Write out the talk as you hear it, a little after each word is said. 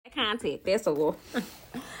content. That's all.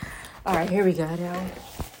 All right, here we go, though.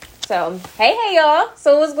 So, hey, y'all.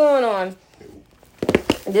 So, what's going on?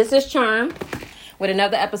 This is Charm with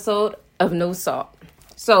another episode of No Salt.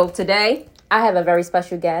 So, today, I have a very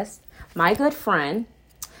special guest. My good friend,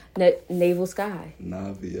 Naviel Skyy.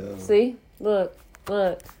 Naviel. See? Look.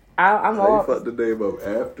 I'm How all... you fucked the name up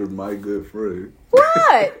after my good friend?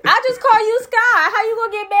 What? I just call you Sky. How you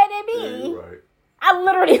gonna get mad at me? Yeah, you're right. I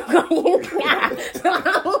literally call you Sky.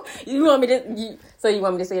 You want me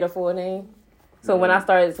to say the full name? So when I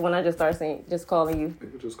just start saying, just calling you. You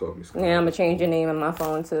can just call me Sky. Yeah, I'm gonna change your name on my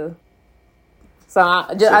phone too. So I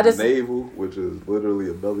So just navel, which is literally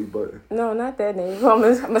a belly button. No, not that name. I'm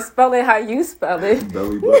gonna spell it how you spell it.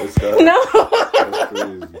 Belly button Sky. No. That's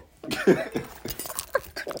crazy.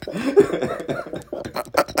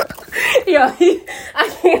 Yo,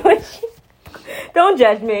 I can't with you. Don't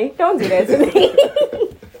judge me. Don't do that to me.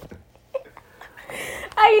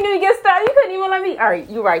 I didn't even get started. You couldn't even let me. All right,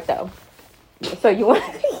 you're right though. So you want?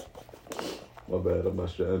 My bad. I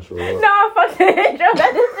messed your intro up. No, I fucked the intro.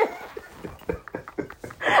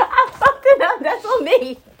 I fucked it up. That's on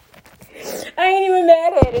me. I ain't even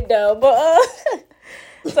mad at it though. But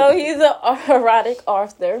so he's an erotic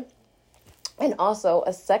author. And also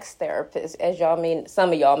a sex therapist, as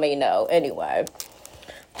some of y'all may know, anyway.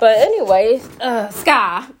 But anyways,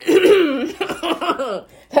 Sky,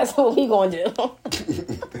 that's what we gonna do.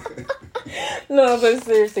 No, but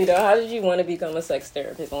seriously though, how did you want to become a sex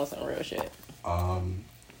therapist on some real shit? I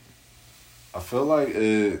feel like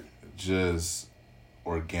it just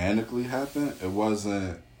organically happened. It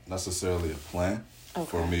wasn't necessarily a plan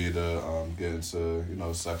for me to get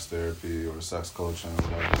into, sex therapy or sex coaching,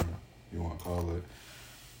 whatever you want to call it.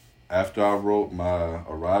 After I wrote my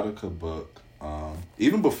erotica book,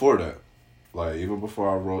 even before that, even before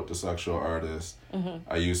I wrote The Sexual Artist,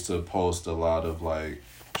 I used to post a lot of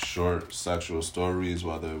short sexual stories,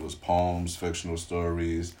 whether it was poems, fictional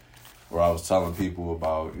stories, where I was telling people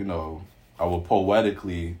about, I would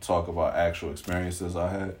poetically talk about actual experiences I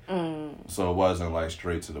had. So it wasn't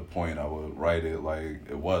straight to the point. I would write it like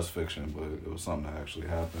it was fiction, but it was something that actually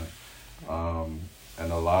happened.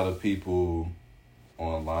 And a lot of people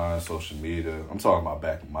online, social media, I'm talking about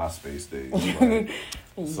back in MySpace days.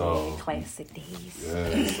 So classic days.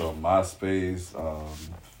 Yeah, so MySpace,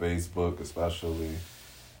 Facebook especially,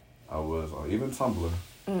 I was on even Tumblr.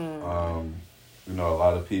 A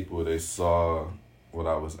lot of people, they saw what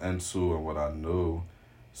I was into and what I knew.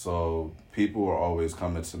 So people were always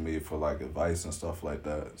coming to me for advice and stuff like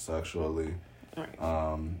that sexually. Right.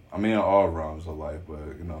 In all realms of life, but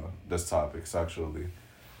this topic sexually,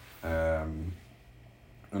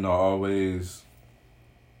 always,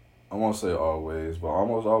 I won't say always, but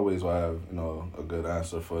almost always I have a good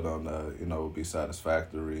answer for them that would be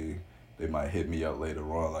satisfactory. They might hit me up later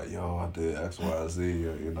on yo, I did X, Y, Z,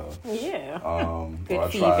 or yeah, good or I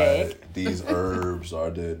tried these herbs, or I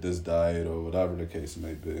did this diet, or whatever the case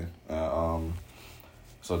may be.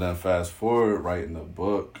 So then fast forward writing the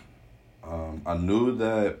book. I knew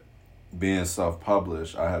that being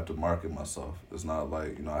self-published, I have to market myself. It's not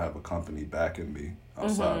I have a company backing me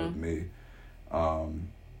outside of me.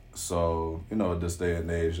 So, this day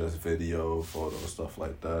and age, that's video, photo, stuff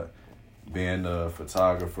like that. Being a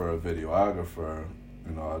photographer, a videographer,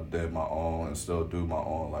 I did my own and still do my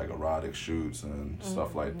own erotic shoots and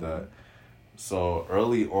stuff like that. So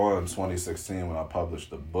early on, 2016, when I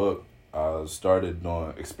published the book, I started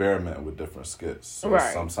experimenting with different skits. So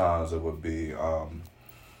sometimes it would be,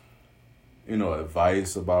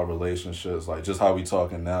 advice about relationships, just how we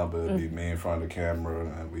talking now, but it'd be me in front of the camera,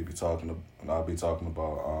 and I'll be talking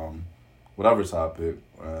about whatever topic.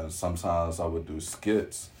 And sometimes I would do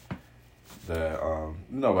skits that,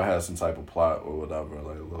 it had some type of plot or whatever, a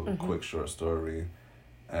little quick short story.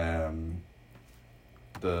 And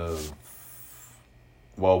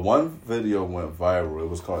one video went viral. It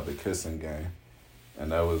was called The Kissing Game.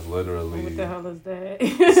 And that was literally... What the hell is that?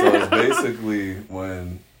 So it's basically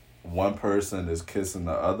when one person is kissing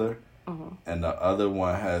the other, and the other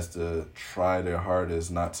one has to try their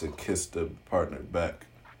hardest not to kiss the partner back.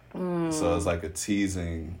 So it's a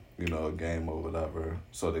teasing, game or whatever.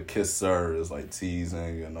 So the kisser is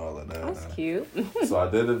teasing and all of that. That's cute. So I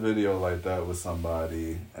did a video like that with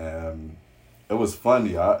somebody, and it was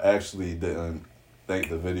funny. I actually didn't think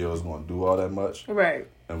the video was going to do all that much. Right.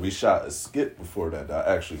 And we shot a skit before that.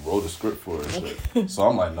 I actually wrote a script for it. So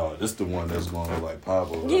I'm no, this the one that's going to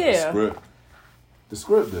pop over the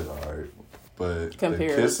script did all right. But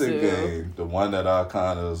compared the Kissing to... Game, the one that I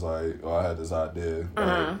kind of was I had this idea.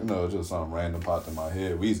 Just something random popped in my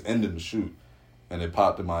head. We was ending the shoot. and it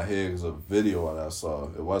popped in my head because of a video that I saw.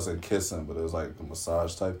 It wasn't kissing, but it was like a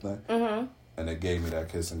massage type thing. Mm-hmm. And it gave me that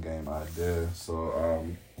kissing game idea. So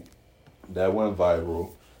that went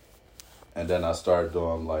viral. And then I started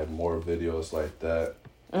doing like more videos like that.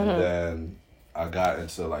 Mm-hmm. And then I got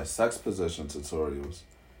into like sex position tutorials.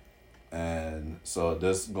 And so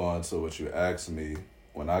this going to what you asked me,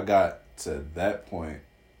 when I got to that point,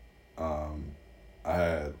 I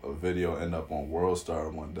had a video end up on World Star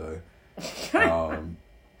one day. And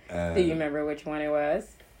do you remember which one it was?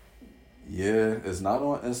 Yeah, it's not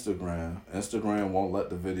on Instagram. Instagram won't let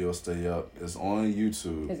the video stay up. It's on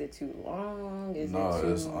YouTube. Is it too long? It's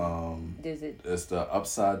the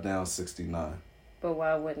Upside Down 69. But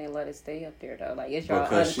why wouldn't it let it stay up there though? Like, is y'all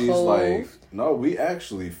because unclothed? She's like, no, we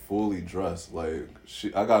actually fully dressed. Like,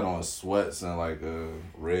 I got on sweats and like a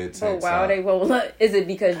red tank. But why they won't let? Is it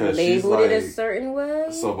because you labeled it a certain way?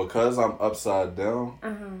 So because I'm upside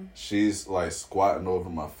down, she's like squatting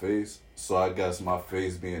over my face. So I guess my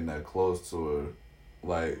face being that close to her,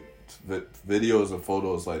 like videos and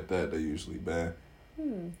photos like that, they usually ban.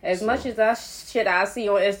 As much as that shit I see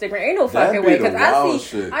on Instagram, ain't no fucking way. Because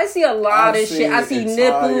I see a lot of shit. I see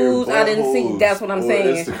nipples. I didn't see. That's what I'm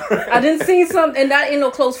saying. I didn't see something, and that ain't no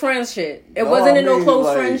close friends shit. It wasn't in no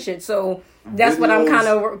close friend shit. So that's what I'm kind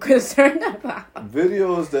of concerned about.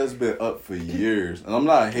 Videos that's been up for years, and I'm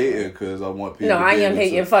not hating because I want people. No, I am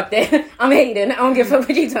hating. Fuck that. I'm hating. I don't give a fuck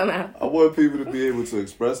what you talking about. I want people to be able to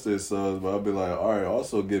express themselves, but I'll be like, all right,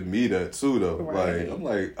 also give me that too, though.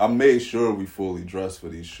 Right. I made sure we fully dressed for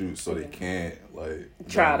these shoots, so they can't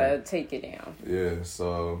try to take it down. Yeah.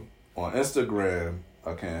 So on Instagram,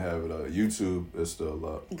 I can't have it up. YouTube is still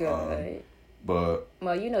up. Good. But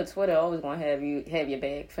Twitter always gonna have your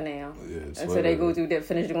bag for now. Yeah, until they go through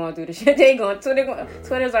finish going through the shit.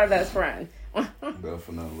 Twitter's our best friend.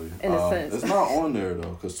 Definitely. In a sense, it's not on there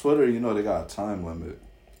though, because Twitter, they got a time limit.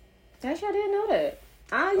 Actually, I didn't know that.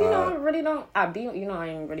 I really don't. I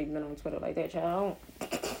ain't really been on Twitter like that, child.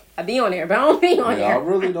 I be on there, but I don't be on there. I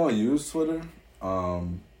really don't use Twitter.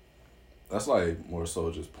 That's like more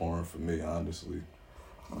so just porn for me, honestly.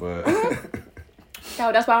 But.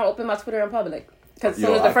 No, that's why I don't open my Twitter in public. Because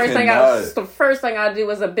the first thing I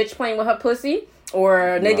do is a bitch playing with her pussy,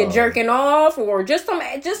 or a nigga jerking off, or just some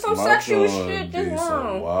sexual shit.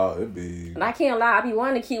 Wow, it'd be. And I can't lie, I be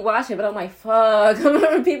wanting to keep watching, but I'm like, fuck. I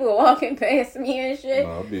remember people walking past me and shit.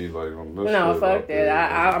 No, I'd be like on this. No, fuck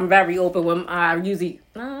that. I'm very open when I usually.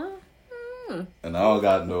 And I don't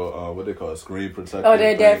got no what they call screen protector. Oh,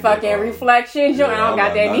 that fucking reflection joint. I don't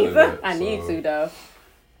got that neither. I need to though.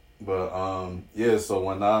 But so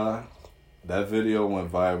when that video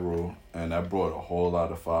went viral and that brought a whole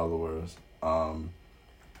lot of followers.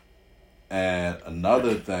 And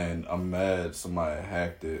another thing, I'm mad somebody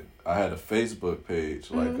hacked it. I had a Facebook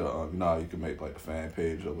page, like you can make like a fan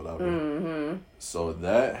page or whatever. Mm-hmm. So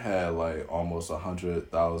that had like almost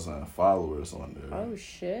 100,000 followers on there. Oh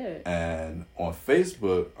shit! And on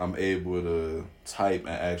Facebook, I'm able to type and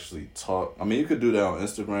actually talk. I mean, you could do that on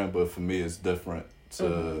Instagram, but for me, it's different.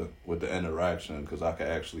 With the interaction, because I can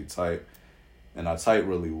actually type, and I type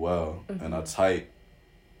really well, and I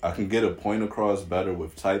can get a point across better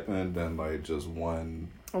with typing than like just one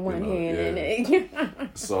hand.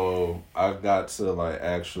 So I got to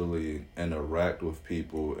actually interact with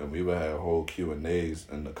people, and we would have whole Q&As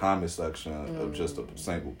in the comment section of just a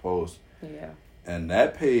single post. Yeah. And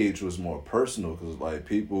that page was more personal because,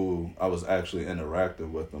 people, I was actually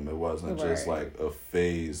interacting with them. It wasn't just, a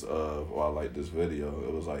phase of, I like this video.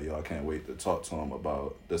 It was like, I can't wait to talk to them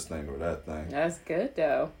about this thing or that thing. That's good,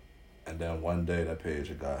 though. And then one day, that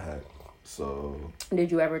page got hacked. So... Did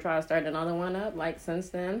you ever try to start another one up, since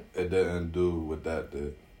then? It didn't do what that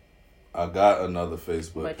did. I got another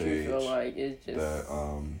Facebook page. But you feel like it's just... That,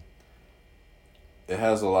 it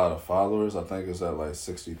has a lot of followers. I think it's at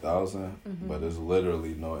 60,000, but there's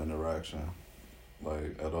literally no interaction,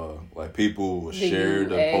 at all. People will share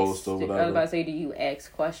the post or whatever. I was about to say, do you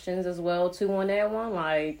ask questions as well too on that one?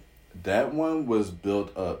 That one was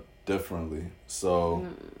built up differently. So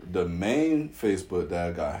the main Facebook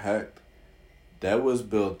that got hacked, that was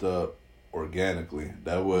built up organically.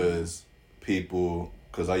 That was people.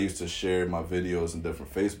 Because I used to share my videos in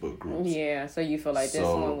different Facebook groups. Yeah, so you feel like this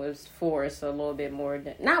one was forced a little bit more.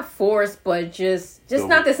 Not forced, but just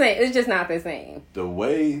not the same. It's just not the same. The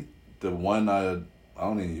way, the one I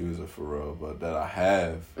don't even use it for real, but that I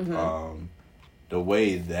have, the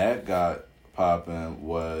way that got popping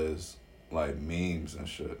was memes and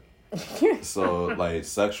shit. So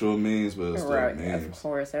sexual memes, but it's still memes. Of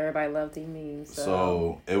course, everybody loved these memes.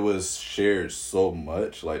 So it was shared so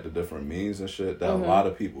much, the different memes and shit, that a lot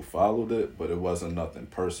of people followed it, but it wasn't nothing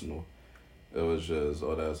personal. It was just,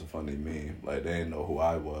 oh, that's a funny meme. Like, they didn't know who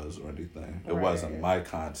I was or anything. It Right. wasn't my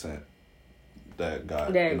content that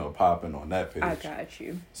got, popping on that page. I got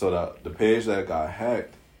you. So the page that got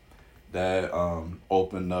hacked, that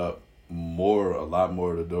opened up a lot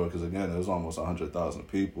more of the door. Because, again, there was almost 100,000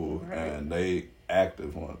 people. Right. And they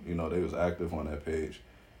was active on that page.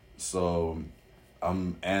 So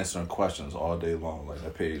I'm answering questions all day long. Like,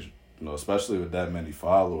 that page, especially with that many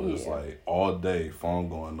followers, like, all day, phone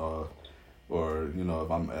going off. Or,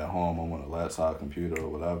 if I'm at home, I'm on a laptop, computer, or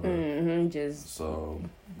whatever. Mm-hmm, So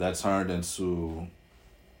that turned into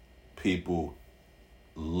people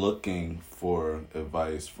looking for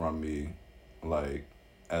advice from me, like,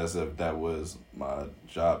 as if that was my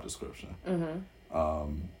job description.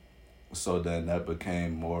 Mm-hmm. So then that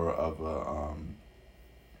became more of a,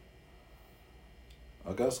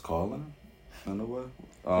 I guess, calling, in a way.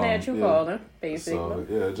 Natural calling, basically. So,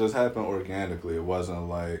 it just happened organically. It wasn't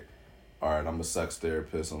like, all right, I'm a sex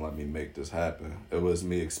therapist and let me make this happen. It was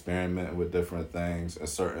me experimenting with different things and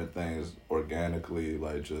certain things organically,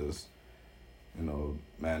 like just,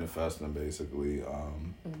 manifesting basically,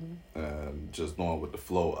 and just going with the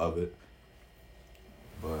flow of it.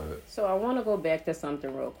 But so I want to go back to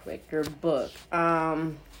something real quick. Your book.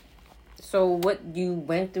 So what you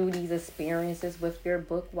went through these experiences with your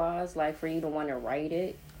book was like for you to want to write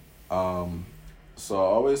it? So I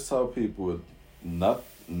always tell people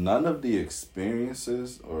none of the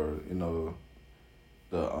experiences or,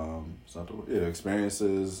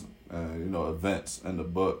 experiences, events in the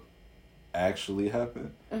book actually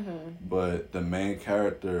happened. Mm-hmm. But the main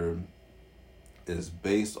character is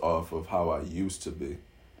based off of how I used to be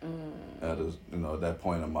at that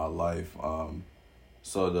point in my life.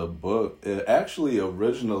 So the book, it actually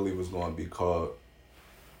originally was going to be called,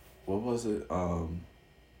 what was it?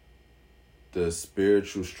 The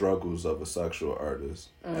Spiritual Struggles of a Sexual Artist.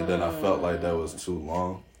 And then I felt like that was too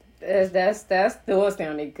long. That still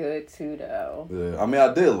sounded good too, though. Yeah, I mean,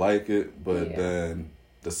 I did like it, but then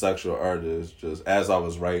the sexual artist, just as I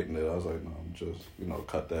was writing it, I was like, no, I'm just,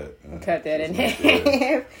 cut that. Cut that in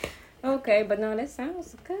half. Okay, but no, that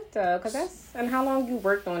sounds good though, and how long you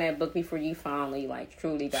worked on that book before you finally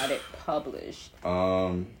truly got it published?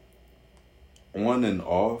 On and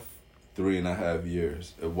off, 3.5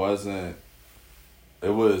 years. It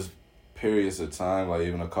was periods of time, like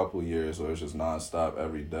even a couple of years where it's just nonstop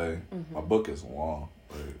every day. Mm-hmm. My book is long,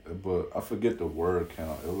 but I forget the word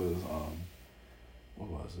count. It was what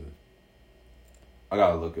was it? I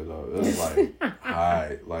gotta look it up. It was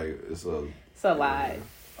high, it's a lot.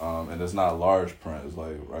 And it's not large print. It's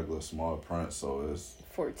like regular small print, so it's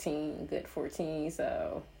 14.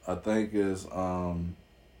 So I think it's the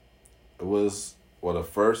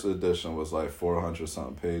first edition was 400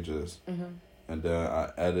 something pages. Mm-hmm. And then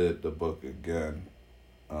I edited the book again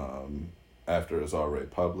after it's already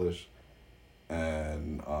published.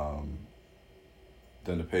 And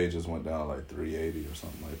then the pages went down 380 or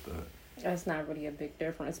something like that. That's not really a big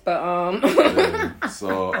difference, but yeah,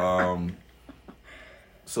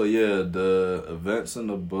 so yeah, the events in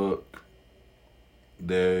the book,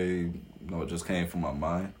 they it just came from my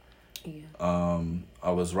mind. Yeah.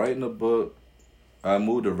 I was writing a book. I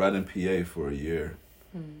moved to Reading, PA for a year.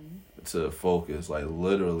 To focus.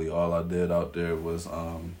 Literally all I did out there was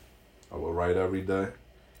I would write every day,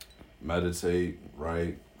 meditate,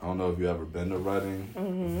 write. I don't know if you ever been to Reading.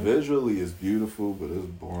 Mm-hmm. Visually it's beautiful, but it's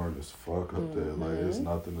boring as fuck up there. There's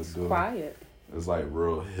nothing to do. Quiet. It's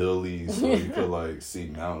real hilly, so you could see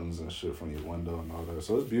mountains and shit from your window and all that.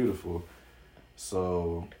 So it's beautiful.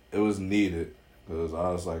 So it was needed because I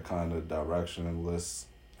was kind of directionless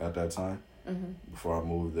at that time before I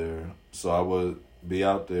moved there. So I would be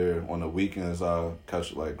out there on the weekends. I'll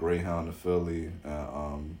catch Greyhound to Philly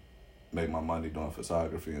and make my money doing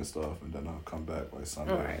photography and stuff, and then I'll come back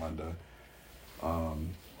Sunday or Monday.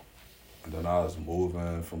 And then I was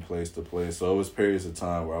moving from place to place, so it was periods of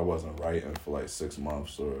time where I wasn't writing for 6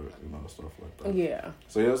 months or stuff like that. Yeah.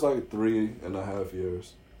 So yeah, it's 3.5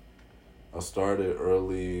 years. I started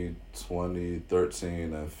early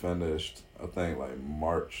 2013 and finished I think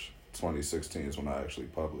March 2016 is when I actually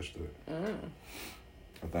published it.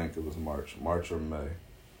 I think it was March or May.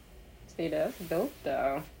 See, that's dope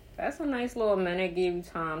though. That's a nice little minute. Give you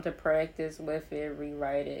time to practice with it,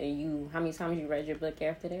 rewrite it. And how many times you read your book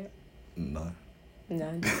after that? None.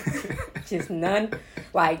 Just none.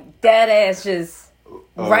 Dead ass. Just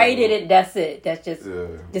write it. That's it. That's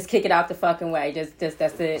just kick it out the fucking way. Just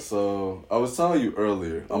that's it. So I was telling you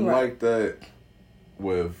earlier, I'm like that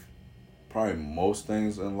with probably most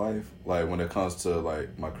things in life. When it comes to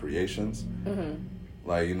my creations. Mm-hmm.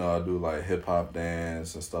 I do hip hop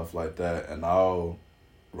dance and stuff like that, and I'll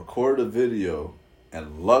recorded a video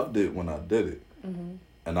and loved it when I did it. Mm-hmm.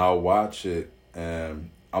 And I'll watch it and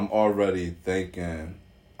I already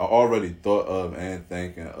thought of and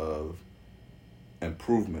thinking of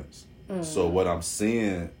improvements. Mm-hmm. So what I'm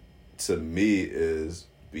seeing to me is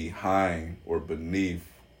behind or beneath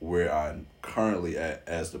where I'm currently at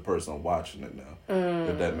as the person watching it now.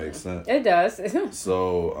 If that makes sense. It does.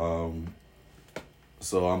 So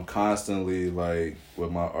I'm constantly like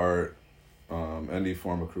with my art, any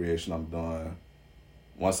form of creation I'm doing.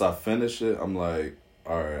 Once I finish it, I'm like,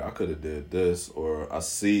 all right, I could have did this, or I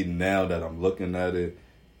see now that I'm looking at it,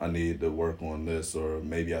 I need to work on this, or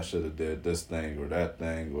maybe I should have did this thing or that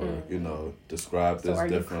thing, or describe this differently.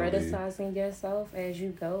 So are you criticizing yourself as you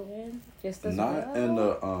go in? Just as not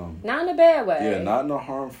well? Not in a bad way. Yeah, not in a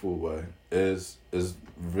harmful way. It's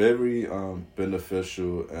very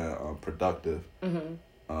beneficial and productive. Mm-hmm.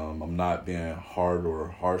 I'm not being hard or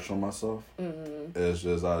harsh on myself. Mm-hmm. It's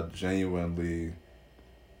just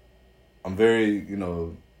I'm very,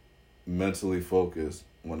 mentally focused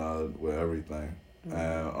with everything. Mm-hmm.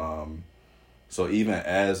 And so even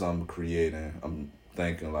as I'm creating, I'm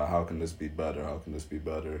thinking like, how can this be better? How can this be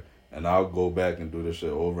better? And I'll go back and do this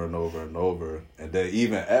shit over and over and over. And then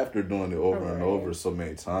even after doing it over and over so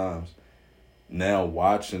many times, now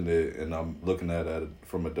watching it and I'm looking at it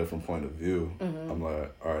from a different point of view, mm-hmm. I'm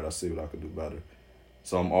like, all right, I see what I could do better.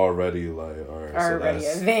 So I'm already like, all right. Already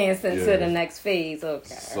advanced into the next phase.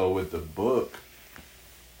 Okay. So with the book,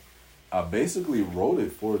 I basically wrote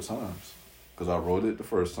it 4 times. Because I wrote it the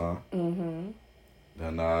first time. Mm-hmm.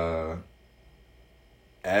 Then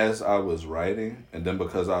as I was writing, and then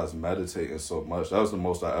because I was meditating so much, that was the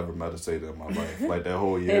most I ever meditated in my life. Like that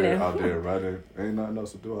whole year out there writing, ain't nothing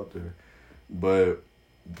else to do out there. But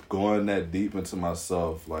going that deep into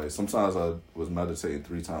myself, like sometimes I was meditating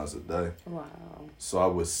 3 times a day. Wow. So I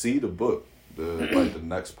would see the book, the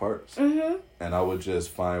next parts, mm-hmm. and I would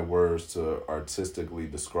just find words to artistically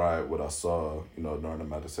describe what I saw, during the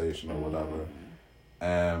meditation or whatever.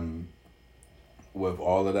 And with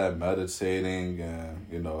all of that meditating and,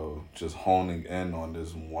 just honing in on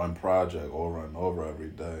this one project over and over every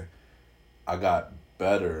day, I got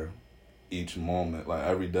better each moment. Like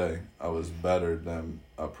every day, I was better than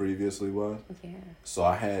I previously was. Yeah. So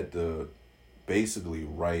I had to basically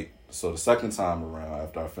write. So the second time around,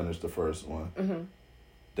 after I finished the first one, mm-hmm.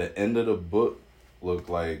 the end of the book looked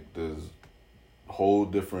like this whole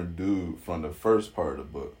different dude from the first part of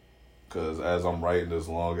the book. Because as I'm writing this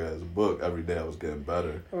long-ass book, every day I was getting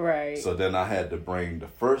better. Right. So then I had to bring the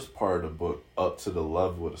first part of the book up to the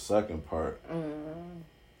level of the second part. Mm.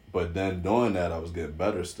 But then doing that, I was getting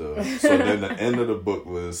better still. So then the end of the book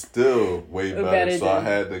was still way better. So I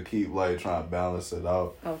had to keep trying to balance it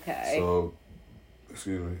out. Okay. So,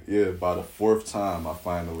 excuse me. Yeah, by the 4th time, I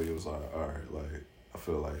finally was like, all right, I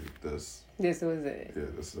feel like this. This was it. Yeah,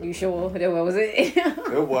 this is it. You sure that was it?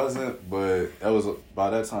 It wasn't, but it was by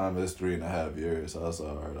that time it's 3.5 years. So I was like,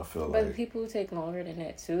 all right, I feel But people take longer than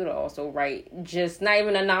that too to also write. Just not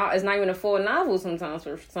even it's not even a full novel sometimes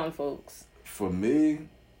for some folks. For me,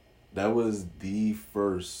 that was the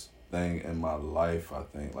first thing in my life, I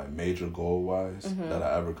think, major goal wise, mm-hmm. that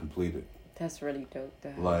I ever completed. That's really dope,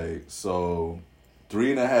 though. So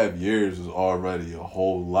 3.5 years is already a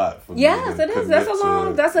whole lot for me. Yes, it is.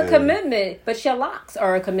 That's a commitment. But your locks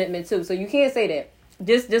are a commitment too. So you can't say that.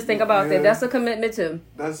 Just think about that. That's a commitment too.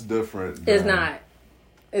 That's different. It's not.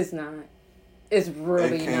 It's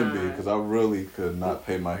really not. It can be, because I really could not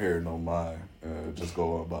pay my hair no mind and just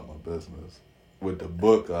go on about my business. With the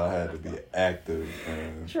book, I had to be active.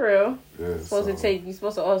 And, true. Yeah, you're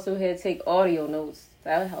supposed to also take audio notes.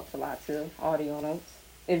 That helps a lot too. Audio notes.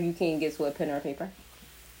 If you can't get to a pen or paper.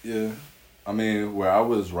 Yeah. I mean, where I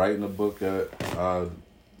was writing the book at, I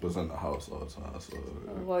was in the house all the time. So,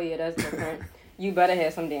 well, yeah, that's different. You better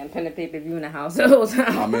have some damn pen and paper if you in the house the whole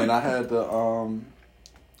time. I mean, I had the,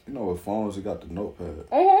 with phones, you got the notepad.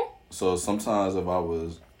 Mm-hmm. So sometimes if I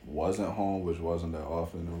wasn't home, which wasn't that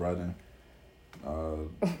often in writing,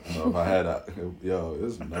 if I had,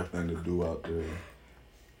 there's nothing to do out there.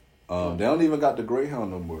 They don't even got the Greyhound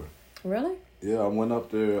no more. Really? Yeah, I went up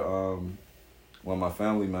there, one of my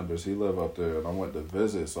family members, he lived up there, and I went to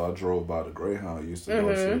visit, so I drove by the Greyhound. I used to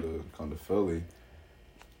go come to Philly,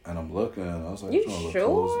 and I'm looking, and I was like, you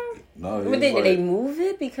sure? No, but did they move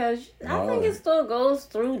it? Because I think it still goes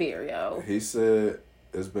through there, yo. He said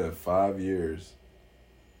it's been 5 years.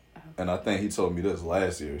 And I think he told me this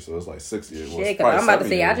last year, so it's 6 years. Shit, because I'm about to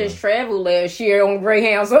say, I just traveled last year on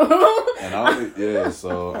Greyhound, so. And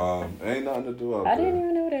ain't nothing to do out there. I didn't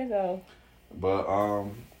even know that, though. But,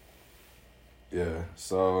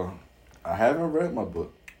 so I haven't read my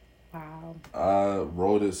book. Wow. I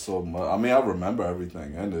wrote it so much. I mean, I remember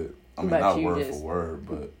everything in it. I mean, not word for word,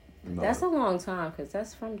 but you know. That's a long time because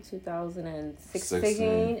that's from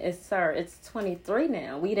 2016. It's 23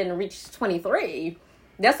 now. We didn't reach 23.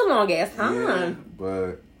 That's a long ass time. Yeah,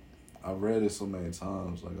 but I read it so many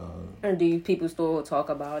times. Like, and do people still talk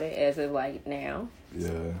about it as of like now?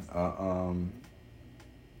 Yeah,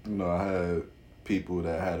 you know, I had people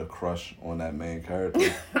that had a crush on that main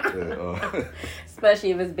character. Especially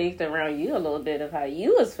if it's based around you a little bit of how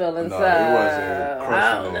you was feeling. No, it wasn't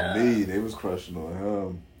crushing on me. They was crushing on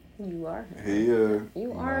him. You are him.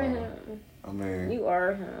 You are him. I mean, you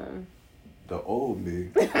are him. The old me.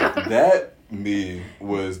 That me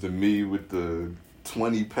was the me with the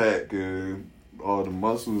 20-pack and all the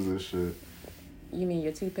muscles and shit. You mean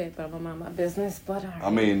your 2-pack, but I'm on my business, but I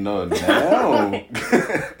mean, no, now.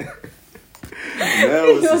 Now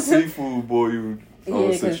it's a seafood boil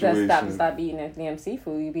situation. Because stop eating that damn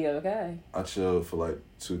seafood, you be okay. I chilled for like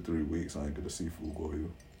 2-3 weeks. I ain't get a seafood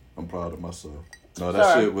boil. I'm proud of myself. No,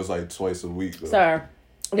 that shit was like twice a week, though. Sir,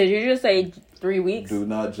 did you just say 3 weeks? Do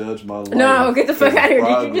not judge my life. No, get the fuck out of here.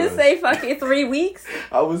 Did you just say fucking 3 weeks?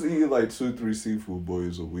 I was eating like 2-3 seafood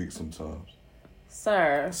boils a week sometimes.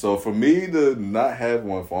 Sir. So for me to not have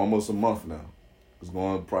one for almost a month now, it's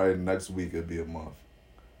going probably next week it'll be a month.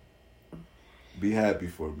 Be happy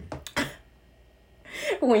for me.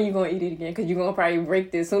 When you gonna eat it again? Because you're gonna probably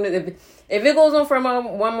break this soon. If it goes on for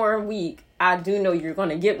one more week, I do know you're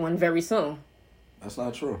gonna get one very soon. That's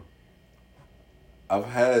not true. I've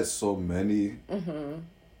had so many. Mm-hmm.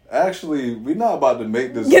 Actually, we're not about to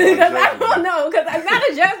make this. Because I don't know. Because it's not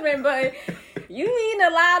a judgment, but you eating a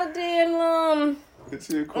lot of damn. It's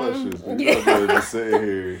your questions. You're not going to sit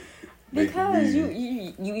here. Because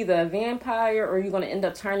you either a vampire or you're going to end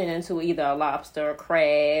up turning into either a lobster, a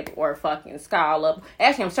crab, or a fucking scallop.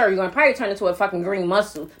 Actually, I'm sorry, you're going to probably turn into a fucking green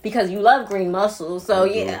mussel because you love green mussels. So,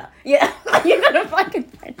 yeah. You're going to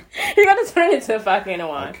turn into a fucking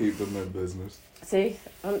one. I keep them in business. See,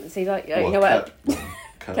 you know what?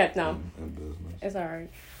 Kept them in business. It's all right.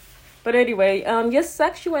 But anyway, your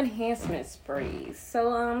sexual enhancement sprays. So,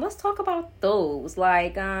 let's talk about those.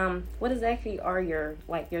 Like, what exactly are your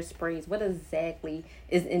sprays? What exactly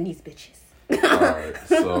is in these bitches? Alright,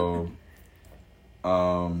 so,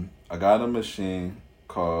 I got a machine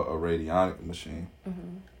called a radionic machine.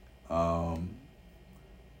 Mm-hmm.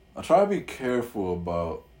 I try to be careful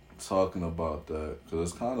about talking about that because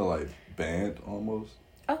it's kind of like banned almost.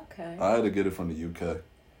 Okay. I had to get it from the UK.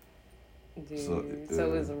 Dude,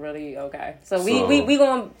 so it's really okay. So we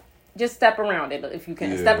gonna just step around it if you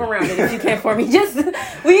can. Step around it if you can for me. Just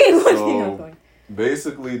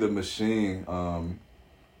basically the machine,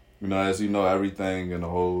 you know, as you know, everything in the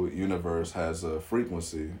whole universe has a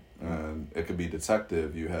frequency, and it could be detected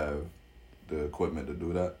if you have the equipment to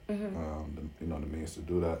do that. Mm-hmm. The means to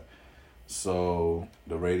do that. So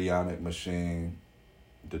the radionic machine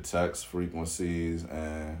detects frequencies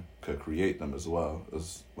and could create them as well.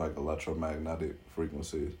 It's like electromagnetic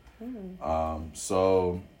frequencies.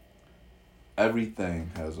 So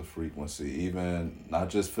everything has a frequency, even not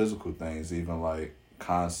just physical things, even like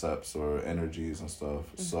concepts or energies and stuff.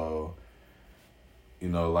 Mm-hmm. So, you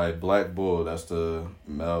know, like Black Bull, that's the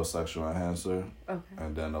male sexual enhancer. Okay.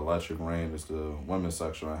 And then Electric Rain is the women's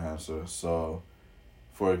sexual enhancer. So,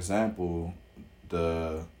 for example,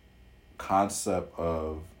 the concept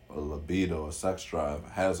of a libido, a sex drive,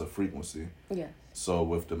 has a frequency. Yeah. So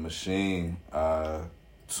with the machine, I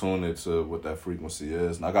tune it to what that frequency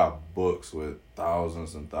is. And I got books with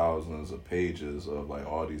thousands and thousands of pages of like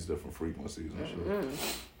all these different frequencies and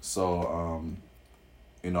shit. So,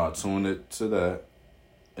 you know, I tune it to that,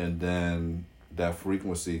 and then that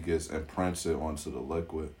frequency gets imprinted onto the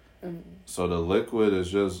liquid. Mm-hmm. So the liquid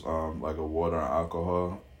is just like a water and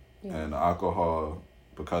alcohol. Yeah. And the alcohol,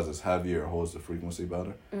 because it's heavier, it holds the frequency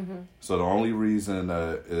better. Mm-hmm. So the only reason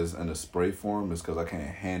that is in a spray form is because I can't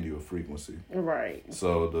handle a frequency. Right.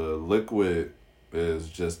 So the liquid is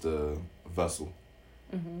just a vessel.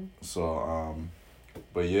 Mm-hmm. So,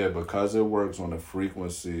 but yeah, because it works on a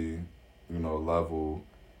frequency, you know, level,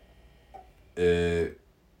 it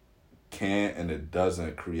can't and it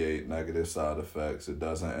doesn't create negative side effects. It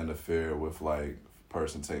doesn't interfere with like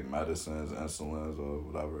person take medicines, insulins, or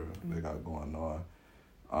whatever they got going on.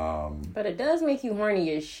 But it does make you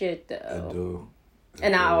horny as shit, though. It do.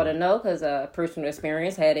 And I ought to know because personal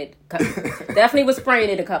experience had it. Definitely was spraying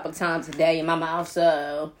it a couple of times a day in my mouth.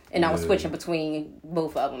 So, and I was switching between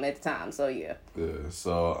both of them at the time. So yeah. Yeah.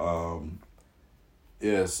 So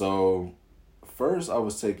So first I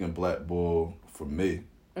was taking Black Bull for me.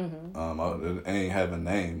 Mm-hmm. It ain't have a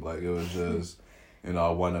name. Like it was just you know,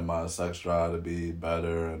 I wanted my sex drive to be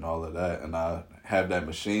better and all of that. And I have that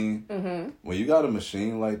machine. Mm-hmm. When you got a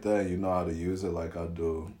machine like that, you know how to use it like I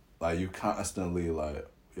do. Like, you constantly, like,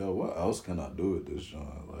 yo, what else can I do with this joint?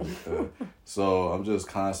 Like, so I'm just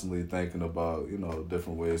constantly thinking about, you know,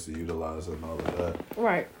 different ways to utilize it and all of that.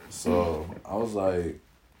 Right. So I was like,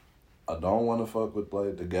 I don't want to fuck with,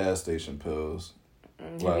 like, the gas station pills.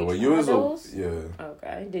 Like, when you was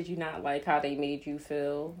Okay. Did you not like how they made you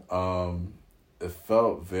feel? It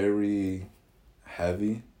felt very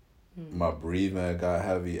heavy. Mm-hmm. My breathing got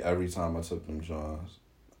heavy every time I took them joints.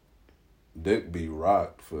 Dick be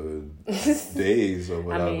rocked for days or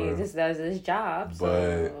whatever. I mean, this does his job.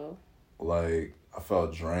 But, so. like, I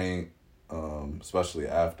felt drained, especially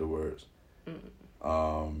afterwards.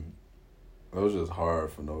 It was just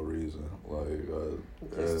hard for no reason. Like,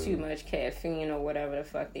 just too much caffeine or whatever the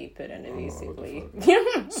fuck they put in it, basically.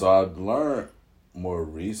 So I learned more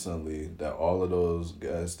recently that all of those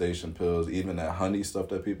gas station pills, even that honey stuff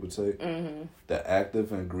that people take, the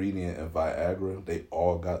active ingredient in Viagra, they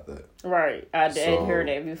all got that. Right. I did hear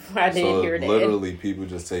that before. I did hear that. Literally, people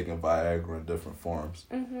just taking Viagra in different forms.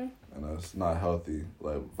 Mm-hmm. And that's not healthy.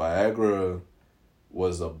 Like, Viagra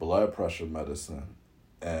was a blood pressure medicine.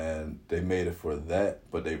 And they made it for that,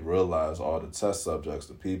 but they realized all the test subjects,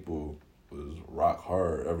 the people, was rock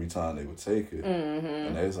hard every time they would take it. Mm-hmm.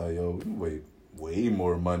 And they was like, yo, we can way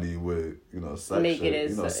more money with, you know, sex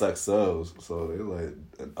shit, you know, sex sells. So they like,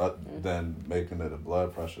 than making it a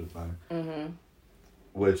blood pressure thing. Mm-hmm.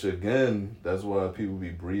 Which, again, that's why people be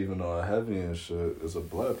breathing all heavy and shit. It's a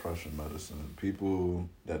blood pressure medicine. People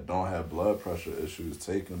that don't have blood pressure issues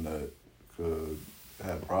taking that could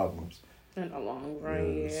have problems. In the long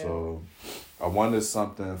run, yeah. So I wanted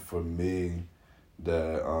something for me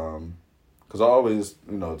that, because I always,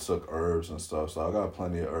 you know, took herbs and stuff. So I got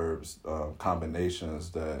plenty of herbs,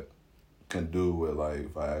 combinations that can do with,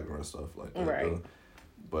 like, Viagra and stuff like that. Right.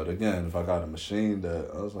 But again, if I got a machine that,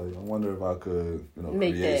 I was like, I wonder if I could, you know,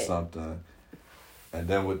 create something. And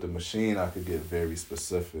then with the machine, I could get very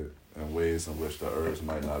specific in ways in which the herbs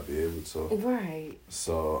might not be able to. Right.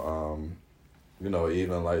 So, you know,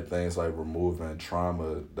 even like things like removing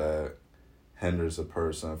trauma that hinders a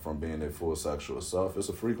person from being their full sexual self, it's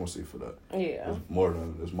a frequency for that. Yeah.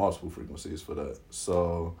 There's multiple frequencies for that.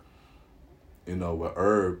 So, you know, with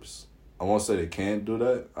herbs, I won't say they can't do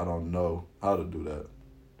that. I don't know how to do that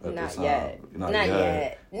at Not this time. Yet. Not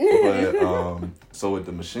yet. But, so with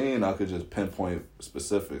the machine, I could just pinpoint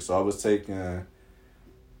specifics. So I was taking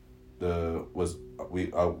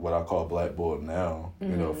what I call Black Bull now.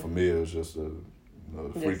 Mm-hmm. You know, for me, it was just a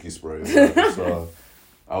freaky spray. So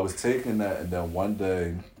I was taking that, and then one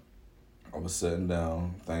day I was sitting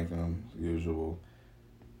down thinking, usual,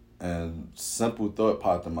 and simple thought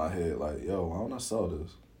popped in my head, like, yo, why don't I sell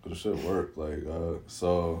this? Because it should work. Like,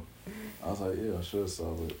 so I was like, yeah, I should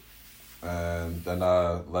sell it. And then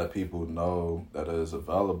I let people know that it is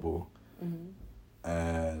available. Mm-hmm.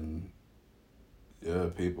 And yeah,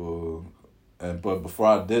 people... But before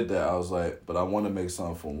I did that, I was like, but I want to make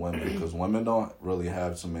something for women, because women don't really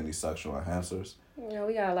have too many sexual enhancers. You know,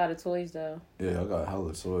 we got a lot of toys, though. Yeah, I got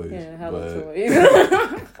hella toys. Yeah, hella toys.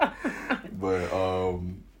 But,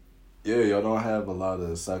 yeah, y'all don't have a lot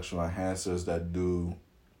of sexual enhancers that do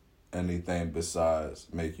anything besides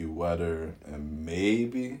make you wetter and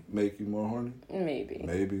maybe make you more horny.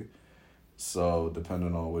 Maybe. So,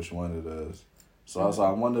 depending on which one it is. So, I was like,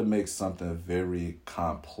 I wanted to make something very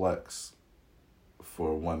complex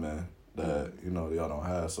for women that, you know, y'all don't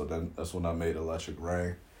have. So then that's when I made Electric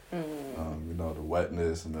Rain. You know, the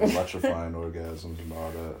wetness and the electrifying orgasms and all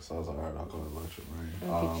that. So I was like, all right, I'll call it Electric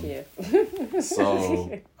Rain.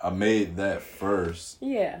 So I made that first.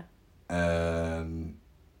 Yeah. And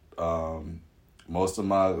most of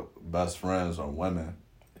my best friends are women.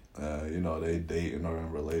 You know, they dating or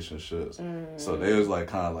in relationships. So they was like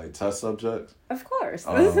kind of like test subjects. Of course.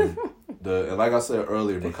 And like I said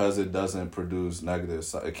earlier, because it doesn't produce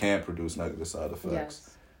it can't produce negative side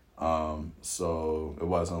effects. Yes. So it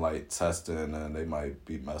wasn't like testing and they might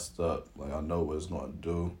be messed up. Like, I know what it's going to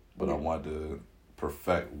do, but I wanted to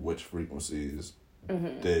perfect which frequencies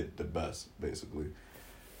did the best, basically.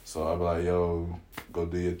 So I'd be like, yo, go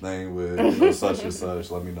do your thing with, you know, such and such.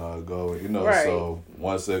 Let me know how it go. You know, right. So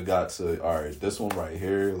once it got to, all right, this one right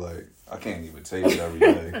here, like, I can't even take it every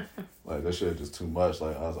day. Like, that shit just too much.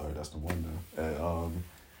 Like, I was like, all right, that's the one now. And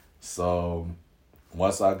so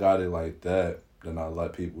once I got it like that, then I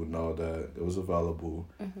let people know that it was available.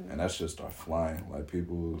 And that shit start flying. Like,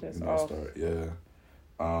 people, just, you know, start, yeah.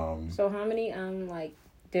 So how many, like,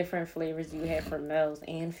 different flavors do you have for males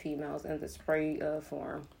and females in the spray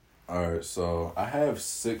form? All right, so I have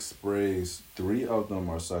 6 sprays. 3 of them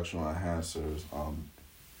are sexual enhancers.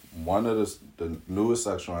 One of the newest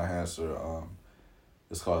sexual enhancer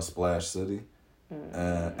is called Splash City,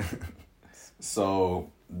 and so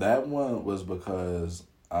that one was because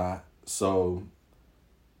the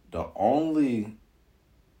only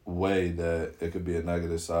way that it could be a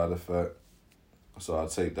negative side effect. So I'll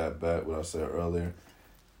take that back. What I said earlier,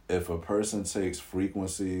 if a person takes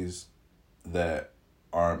frequencies that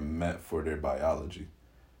aren't meant for their biology.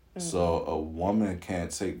 So a woman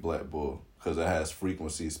can't take Black Bull because it has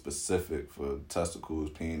frequencies specific for testicles,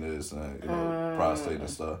 penis, and prostate and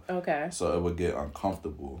stuff. Okay. So it would get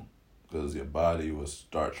uncomfortable because your body would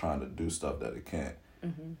start trying to do stuff that it can't.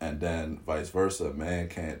 And then vice versa, a man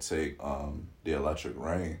can't take the electric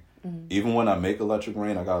rain. Even when I make electric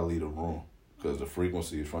rain, I gotta leave the room because the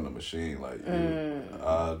frequencies from the machine,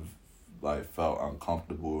 I've felt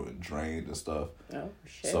uncomfortable and drained and stuff. Oh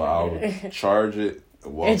shit! So I'll charge it,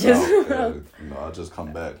 and walk out, and I'll just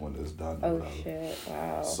come back when it's done. Oh shit!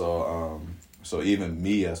 Wow. So even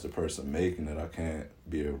me as the person making it, I can't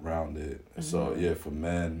be around it. So yeah, for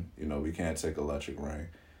men, we can't take electric rain.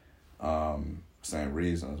 Same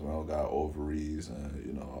reasons. We don't got ovaries and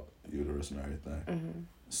uterus and everything.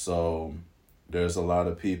 So there's a lot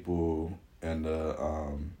of people in the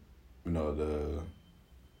the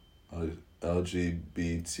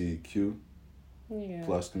LGBTQ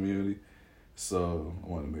plus community. So I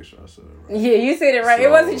want to make sure I said it right. Yeah, you said it right. So, it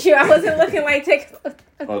wasn't you. I wasn't looking like take.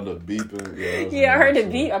 Oh, the beeping. Yeah, I heard the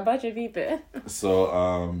beep. A bunch of beeping.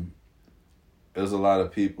 So there's a lot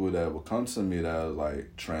of people that will come to me that are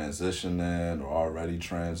like transitioning or already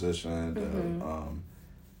transitioned,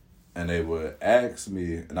 and they would ask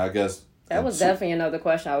me, and I guess that was definitely another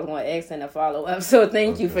question I was going to ask in a follow up. So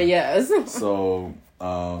thank you for yes. So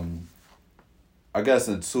I guess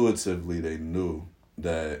intuitively they knew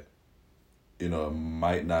that it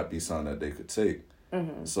might not be something that they could take.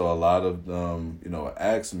 So a lot of them,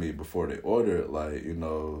 asked me before they ordered, like,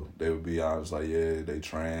 they would be honest, like, yeah, they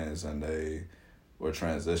trans and they were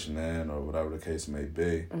transitioning or whatever the case may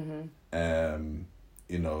be. And,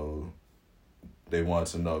 they wanted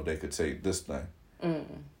to know if they could take this thing.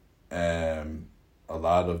 And a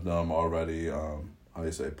lot of them already,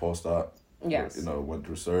 post-op, yes, went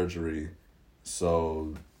through surgery.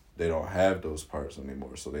 So they don't have those parts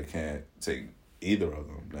anymore. So they can't take either of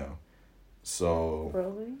them now. So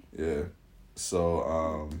really, yeah.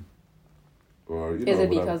 So or is it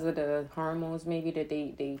because of the hormones maybe that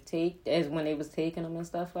they take as when they was taking them and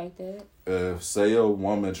stuff like that? If say a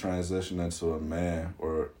woman transition into a man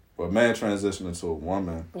or a man transition into a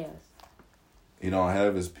woman, yes, he don't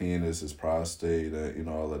have his penis, his prostate,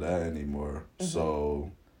 all of that anymore.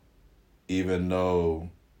 So even though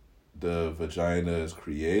the vagina is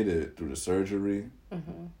created through the surgery,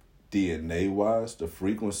 DNA wise, the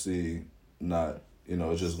frequency not,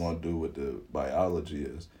 it's just going to do what the biology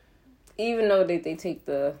is. Even though they take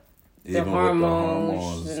the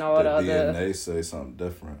hormones and all the other DNA say something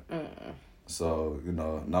different. So,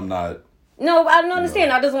 and I'm not. No, I don't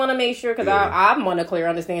understand. I just want to make sure because I want a clear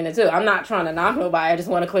understanding too. I'm not trying to knock nobody. I just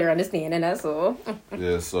want a clear understanding. That's all.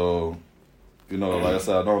 Yeah. So, like I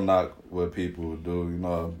said, I don't knock what people do.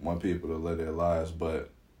 I want people to live their lives, but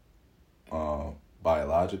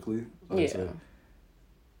biologically,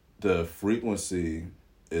 the frequency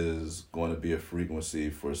is going to be a frequency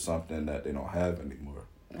for something that they don't have anymore.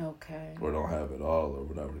 Okay. Or don't have at all, or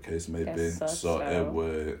whatever the case may be. So it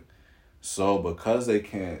would. So because they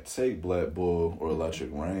can't take Black Bull or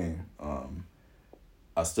electric rain,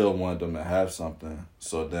 I still want them to have something.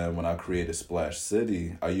 So then when I created Splash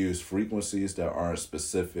City, I use frequencies that aren't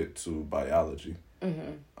specific to biology.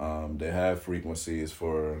 They have frequencies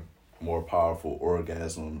for more powerful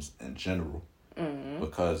orgasms in general.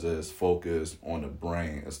 Because it's focused on the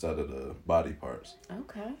brain instead of the body parts.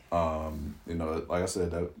 Okay. Like I said,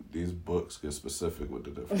 that these books get specific with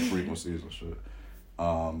the different frequencies and shit.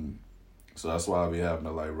 So that's why I be having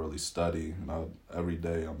to like really study. Every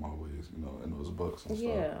day I'm always, in those books and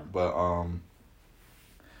stuff. But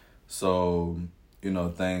so,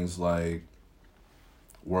 things like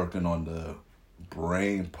working on the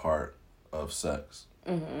brain part of sex.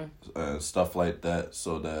 And stuff like that,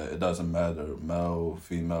 so that it doesn't matter, male,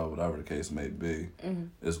 female, whatever the case may be,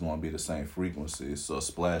 it's going to be the same frequency. So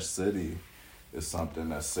Splash City is something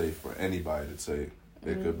that's safe for anybody to take.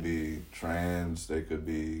 They could be trans, they could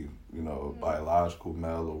be, biological,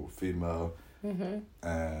 male or female.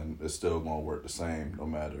 and it's still gonna work the same no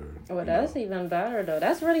matter. Well, that's even better though.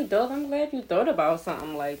 That's really dope. I'm glad you thought about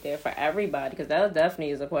something like that for everybody, because that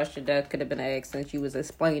definitely is a question that could have been asked since you was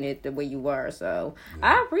explaining it the way you were. So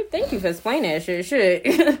I thank you for explaining that shit,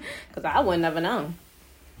 because I would never know.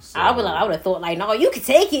 So, I would have thought like, no, you can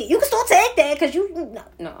take it. You can still take that because you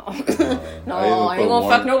no, I ain't gonna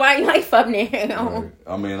fuck nobody like fuck now. Right.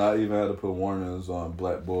 I mean, I even had to put warnings on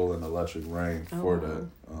Black Bull and Electric Rain for that.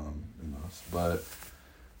 But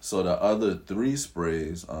so the other 3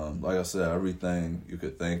 sprays, like I said, everything you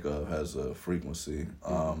could think of has a frequency.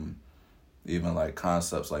 Even like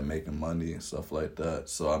concepts like making money and stuff like that.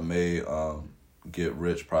 So I made Get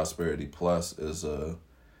Rich Prosperity Plus is a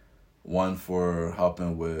one for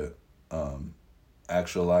helping with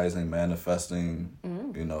actualizing, manifesting,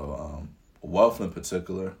 wealth in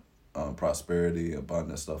particular, prosperity,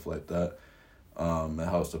 abundance, stuff like that. It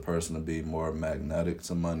helps the person to be more magnetic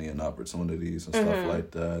to money and opportunities and stuff like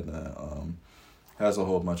that. And has a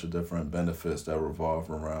whole bunch of different benefits that revolve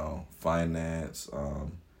around finance,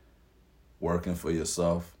 working for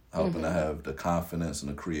yourself, helping to have the confidence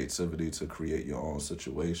and the creativity to create your own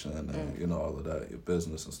situation and, all of that, your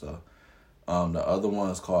business and stuff. The other one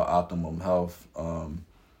is called Optimum Health.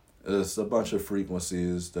 It's a bunch of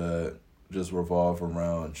frequencies that just revolve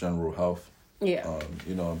around general health. Yeah.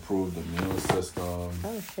 Improve the immune system.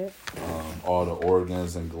 Oh, shit. All the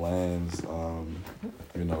organs and glands,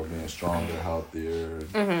 being stronger, healthier,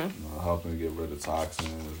 helping get rid of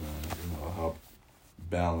toxins and, help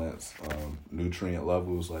balance nutrient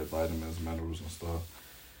levels like vitamins, minerals, and stuff.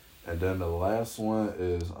 And then the last one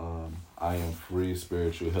is I Am Free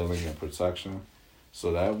Spiritual Healing and Protection.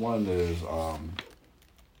 So that one is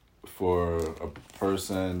for a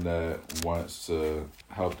person that wants to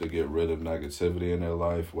help to get rid of negativity in their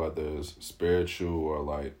life, whether it's spiritual or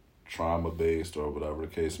like trauma-based or whatever the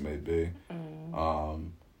case may be.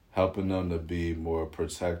 Helping them to be more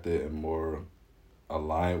protected and more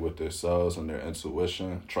aligned with themselves and their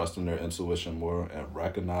intuition, trusting their intuition more and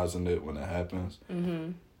recognizing it when it happens.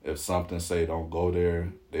 If something say don't go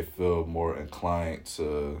there, they feel more inclined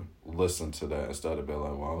to listen to that instead of being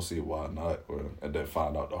like, well, I don't see why not, and then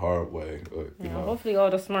find out the hard way. Hopefully all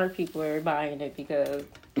the smart people are buying it, because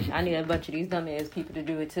I need a bunch of these dumbass people to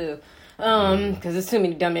do it too. Because there's too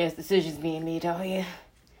many dumbass decisions being made out here.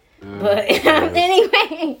 But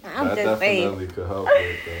anyway, I'm just saying. That definitely could help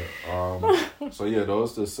with that. So yeah,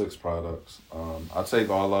 those are the 6 products. I take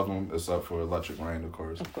all of them except for Electric Rain, of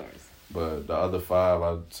course. Of course. But the other 5,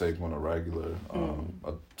 I take on a regular.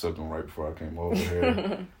 I took them right before I came over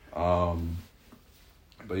here.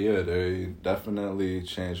 But yeah, they definitely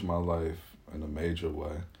changed my life in a major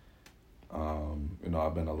way.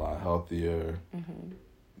 I've been a lot healthier.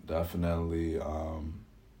 Definitely, I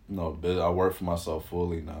work for myself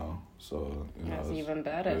fully now. So, that's even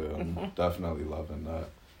better. Yeah, I'm definitely loving that.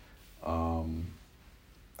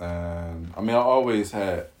 And I mean, I always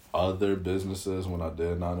had other businesses when I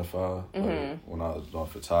did 9 to 5, like when I was doing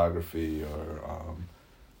photography or,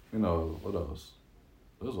 what else?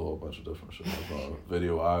 There's a whole bunch of different shit.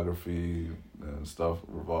 Videography and stuff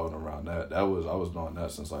revolving around that. I was doing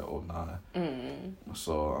that since like 2009.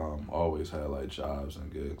 So always had like jobs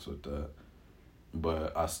and gigs with that.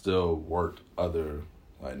 But I still worked other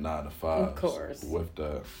like 9 to 5s with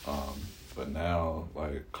that. But now,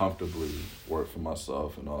 like, comfortably work for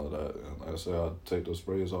myself and all of that. And like I said, I take those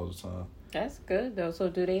sprays all the time. That's good, though. So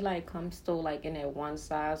do they, like, come still, like, in that one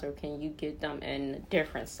size, or can you get them in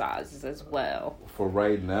different sizes as well? For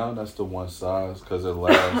right now, that's the one size, because it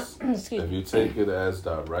lasts, if you take it as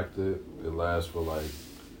directed, it lasts for,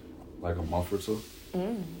 like a month or 2.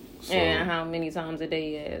 So, and how many times a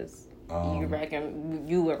day is you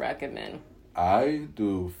would recommend? I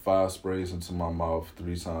do 5 sprays into my mouth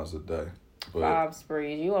 3 times a day. But 5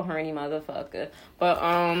 sprays. You a horny motherfucker.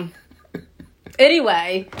 But,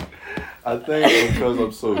 anyway. I think because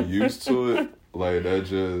I'm so used to it, like, that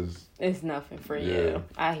just... It's nothing for you.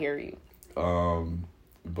 I hear you.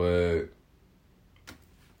 But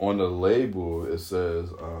on the label, it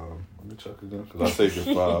says... let me check again, because I take it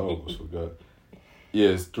 5. I almost forgot. Yeah,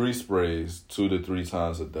 it's 3 sprays, 2 to 3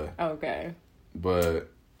 times a day. Okay. But...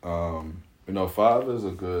 5 is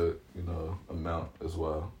a good, amount as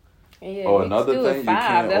well. Yeah, another thing, 5. You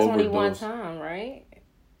can't That's overdose. Only one time, right?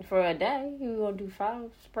 For a day, you gonna do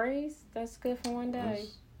 5 sprays? That's good for one day,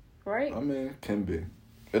 right? I mean, it can be.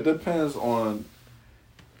 It depends on...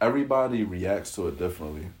 Everybody reacts to it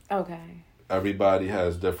differently. Okay. Everybody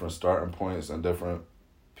has different starting points, and different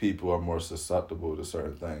people are more susceptible to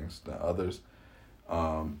certain things than others.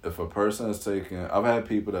 If a person is taking... I've had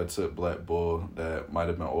people that took Black Bull that might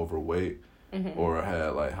have been overweight, or had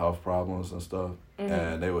like health problems and stuff,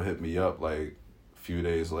 and they would hit me up like a few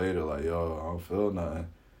days later, like, yo, I don't feel nothing.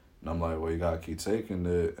 And I'm like, well, you gotta keep taking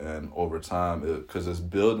it, and over time, because it's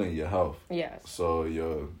building your health. Yes. So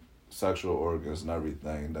your sexual organs and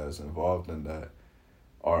everything that's involved in that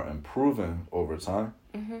are improving over time,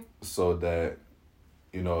 so that,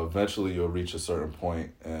 you know, eventually you'll reach a certain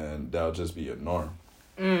point and that'll just be your norm.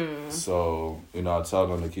 So, you know, I tell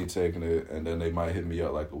them to keep taking it, and then they might hit me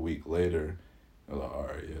up like a week later. They're like, all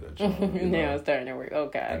right, yeah, that's now it's starting to work.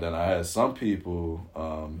 Okay. And then I had some people,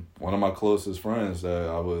 one of my closest friends that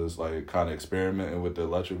I was like kind of experimenting with the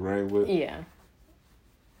electric rain with. Yeah.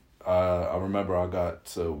 I remember I got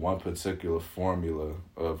to one particular formula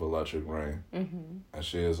of electric rain, and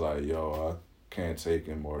she was like, yo, I can't take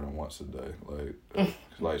it more than once a day.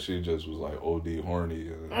 Like she just was like OD horny,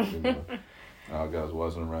 and, you know, I guess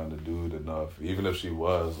wasn't around the dude enough. Even if she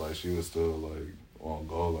was, like, she was still like on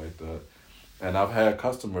go like that. And I've had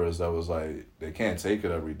customers that was like, they can't take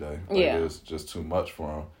it every day. Like, it's just too much for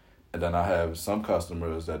them. And then I have some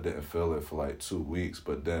customers that didn't feel it for like 2 weeks,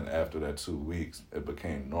 but then after that 2 weeks, it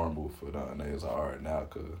became normal for them. And they was like, all right, now I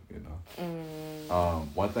could, you know.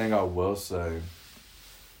 One thing I will say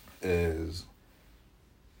is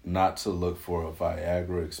not to look for a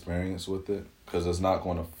Viagra experience with it, because it's not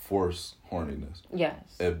going to force horniness. Yes.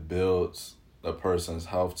 It builds a person's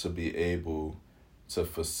health to be able to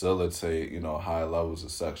facilitate, you know, high levels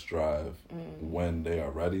of sex drive when they are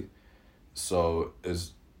ready. So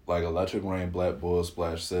it's like Electric Rain, Black Bull,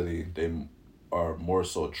 Splash City, they are more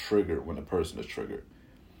so triggered when the person is triggered.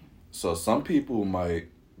 So some people might,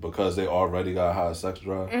 because they already got high sex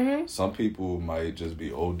drive, some people might just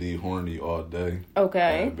be OD horny all day.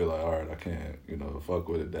 Okay. And be like, all right, I can't, you know, fuck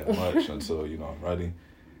with it that much until, you know, I'm ready.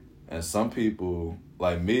 And some people,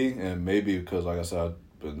 like me, and maybe because, like I said,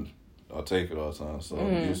 I'll take it all the time, so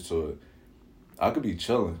I'm used to it. I could be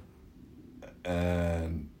chilling,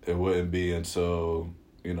 and it wouldn't be until,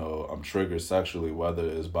 you know, I'm triggered sexually, whether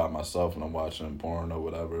it's by myself and I'm watching porn or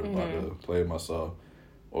whatever, about to play myself,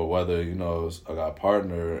 or whether, you know, I got a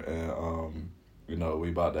partner and, you know, we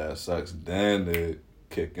about to have sex, then it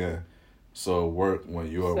kick in. So work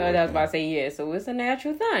when you are working. So that's why I say, yeah, so it's a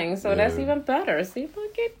natural thing. So that's even better. See,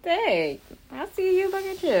 look at that. I see you, look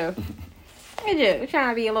at you. Look at you. You're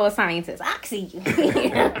trying to be a little scientist. I see you.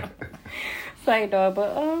 Say, dog,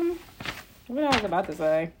 but, what I was about to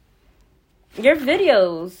say. Your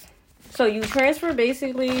videos. So you transfer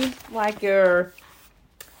basically like your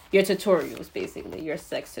tutorials, basically, your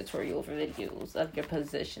sex tutorial videos of your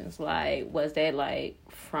positions. Like, was that like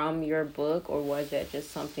from your book, or was that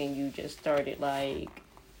just something you just started like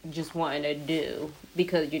just wanting to do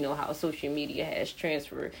because you know how social media has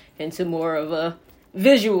transferred into more of a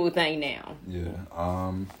visual thing now?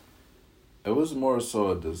 Yeah, it was more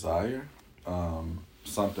so a desire,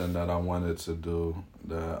 something that I wanted to do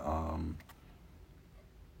that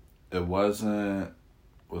it wasn't,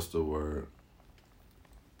 what's the word?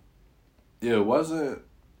 Yeah, it wasn't.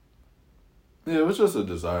 Yeah, it was just a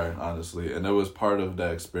desire, honestly, and it was part of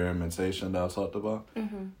that experimentation that I talked about.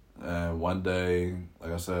 And one day,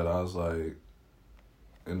 like I said, I was like,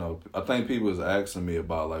 you know, I think people was asking me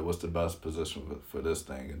about like what's the best position for this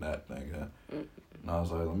thing and that thing, and I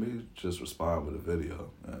was like, let me just respond with a video,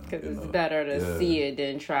 because it's better to see it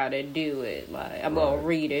than try to do it. Like I'm gonna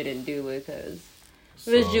read it and do it, because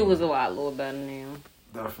visual is a little better now.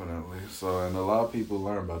 Definitely. So, and a lot of people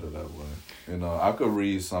learn better that way. You know, I could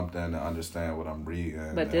read something and understand what I'm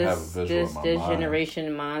reading, but and have a visual in my mind. This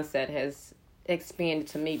generation mindset has expanded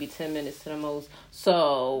to maybe 10 minutes to the most.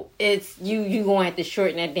 So it's you gonna have to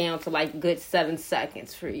shorten that down to like good 7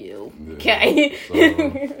 seconds for you. Yeah.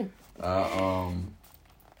 Okay. So,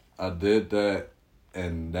 I did that,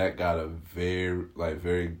 and that got a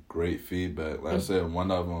very great feedback. Like I said,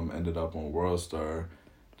 one of them ended up on World Star.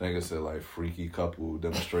 I think it said like freaky couple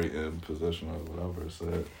demonstrating position or whatever it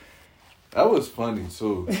said. That was funny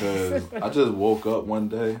too, because I just woke up one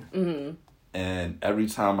day and every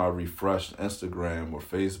time I refreshed Instagram or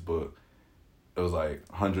Facebook, it was like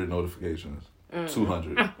 100 notifications,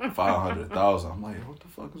 200, 500, 1,000. I'm like, what the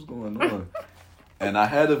fuck is going on? And I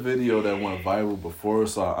had a video that went viral before,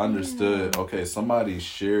 so I understood, okay, somebody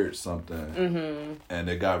shared something and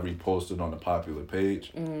it got reposted on the popular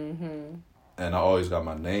page. And I always got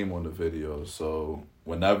my name on the video, so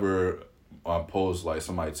whenever I post, like,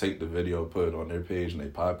 somebody take the video, put it on their page, and they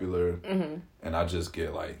popular, and I just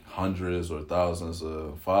get, like, hundreds or thousands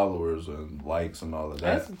of followers and likes and all of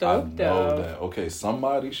that. That's dope, I know that, okay,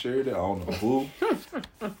 somebody shared it, I don't know who,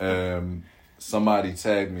 and somebody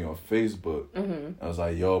tagged me on Facebook. I was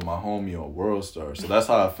like, yo, my homie on World Star. So that's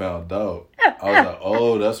how I found out. I was like,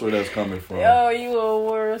 oh, that's where that's coming from. Yo, you a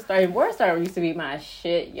World Star. World Star used to be my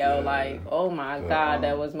shit, yo. Yeah. Like, oh my God,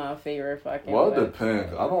 that was my favorite fucking. Well, it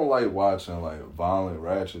depends. I don't like watching like violent,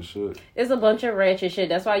 ratchet shit. It's a bunch of ratchet shit.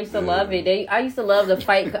 That's why I used to love it. I used to love the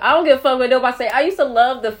fight. I don't give a fuck what nobody say. I used to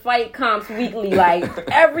love the fight comps weekly. Like,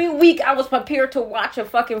 every week I was prepared to watch a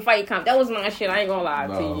fucking fight comp. That was my shit. I ain't gonna lie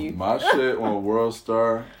to you. My shit on World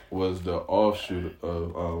Star was the offshoot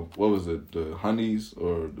of what was it, the honeys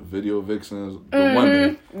or the video vixens, the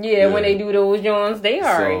women. Yeah, when they do those joints, they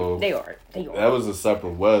are. That was a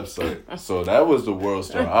separate website, so that was the World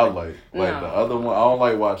Star I like. Like the other one, I don't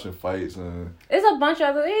like watching fights and. There's a bunch of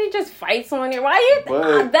other. It just fights on it. Why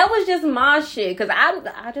you? That was just my shit because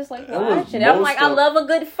I just like watching it. I'm like, I love a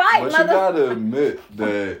good fight. But you gotta admit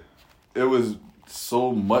that it was.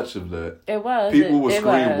 So much of that. It was. People would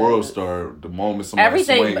scream World Star the moment somebody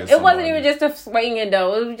swinging. It wasn't even just a swinging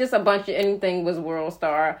though. It was just a bunch of anything was World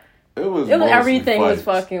Star. It was everything fights.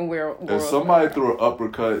 Was fucking World Star. If somebody threw an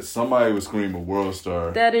uppercut, somebody was screaming World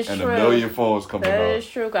Star. That is and true. And a million phones coming up. That is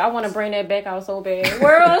true. Cause I want to bring that back out so bad.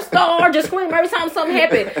 World Star, just scream every time something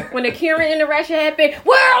happened. When the Kieran interaction happened,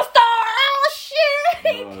 World Star. Oh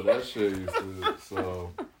shit. No, that shit used to.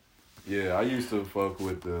 So. Yeah, I used to fuck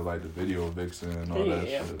with the video vixen and all that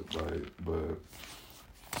shit. But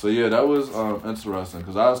so yeah, that was interesting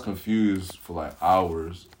because I was confused for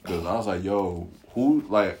hours because I was like, yo, who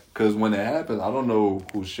because when it happened, I don't know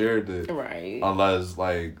who shared it, right? Unless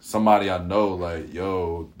somebody I know,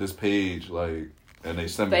 yo, this page, and they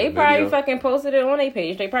sent me. They probably fucking posted it on their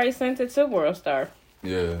page. They probably sent it to World Star.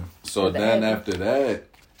 Yeah. So then after that.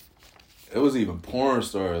 It was even porn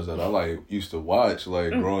stars that I used to watch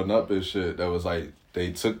growing up and shit. That was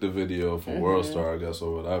they took the video from World Star, I guess,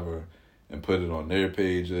 or whatever, and put it on their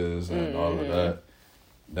pages and all of that.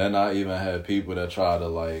 Then I even had people that try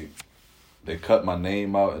to they cut my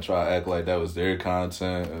name out and try to act like that was their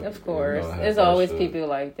content. Of course, there's always people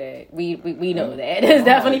like that. We know that. There's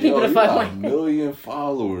definitely people that fuck like that. 1 million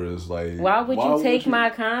followers. Why would you take my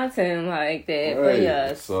content like that? Right. But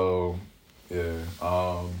yes. So yeah.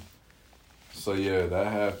 So yeah, that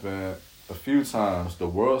happened a few times. The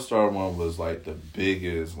World Star one was the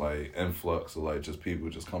biggest influx of just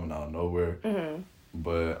people just coming out of nowhere. Mm-hmm.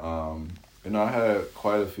 But I had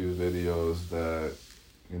quite a few videos that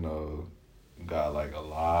got a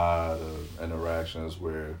lot of interactions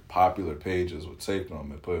where popular pages would take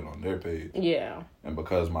them and put it on their page. Yeah. And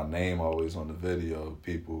because my name always on the video,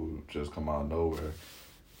 people just come out of nowhere.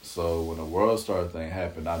 So when the World Star thing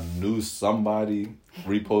happened, I knew somebody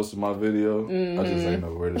reposted my video. Mm-hmm. I just didn't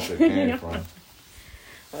know where the shit came from.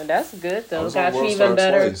 Well, that's good though. Got you even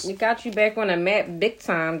better. Twice. It got you back on the map big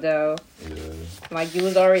time though. Yeah. You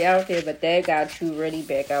was already out there, but that got you really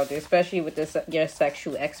back out there, especially with your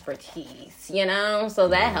sexual expertise. So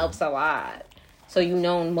that helps a lot. So you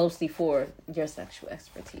known mostly for your sexual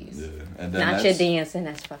expertise. Yeah, and then not your dancing.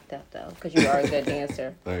 That's fucked up though, because you are a good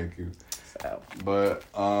dancer. Thank you. So. But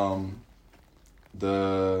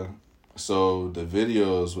the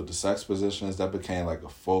videos with the sex positions, that became a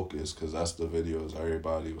focus because that's the videos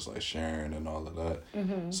everybody was sharing and all of that.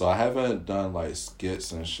 Mm-hmm. So I haven't done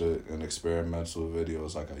skits and shit and experimental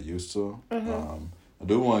videos like I used to. Mm-hmm. I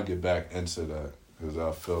do want to get back into that because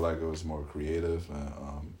I feel like it was more creative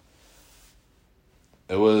and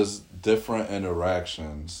it was different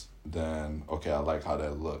interactions than I like how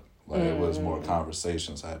that looked. It was more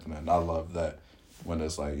conversations happening. And I love that when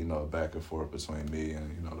it's back and forth between me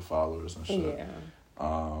and the followers and shit.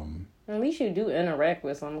 Yeah. At least you do interact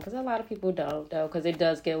with them because a lot of people don't though, because it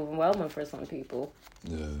does get overwhelming for some people.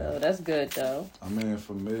 Yeah. So that's good though. I mean,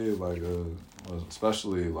 for me,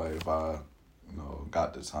 especially if I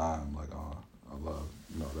got the time, I love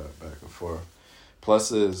that back and forth.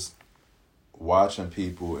 Plus is watching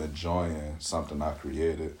people enjoying something I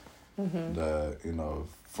created. Mm-hmm. That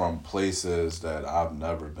from places that I've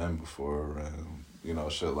never been before and,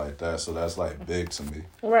 shit like that. So that's, big to me.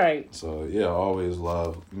 Right. So, yeah, I always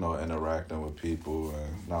love, interacting with people.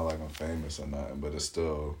 And not I'm famous or nothing, but it's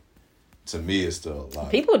still, to me, it's still a lot.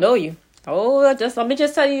 People know you. Oh, let me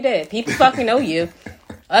just tell you that. People fucking know you.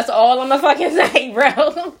 That's all I'm gonna fucking say,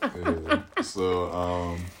 bro.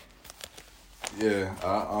 Yeah.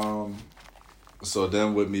 So, so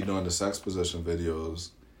then with me doing the sex position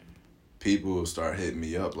videos, people start hitting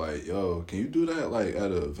me up yo, can you do that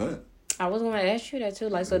at an event? I was going to ask you that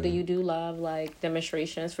too. So do you do live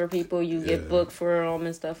demonstrations for people? You get booked for them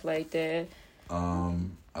and stuff like that?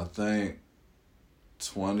 I think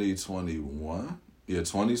 2021. Yeah,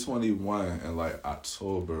 2021 in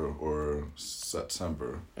October or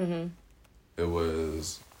September. Mm-hmm. It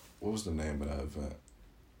was, what was the name of that event?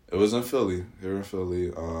 It was in Philly, here in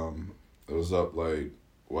Philly. It was up like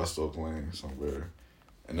West Oak Lane somewhere.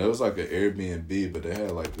 And it was like an Airbnb, but they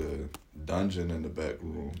had like a dungeon in the back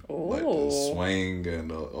room. Ooh. Like the swing and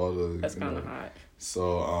all the... That's kind of hot.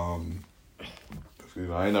 So,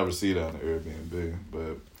 I ain't never see that in the Airbnb,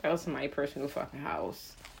 but... That was my personal fucking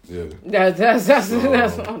house. Yeah. That's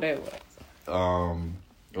all that was.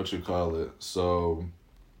 What you call it? So,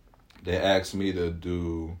 they asked me to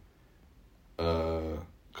do...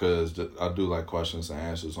 Because I do like questions and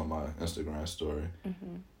answers on my Instagram story.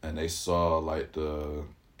 Mm-hmm. And they saw like the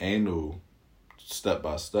annual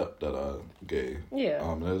step-by-step that I gave. Yeah.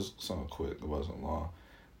 It was something quick. It wasn't long.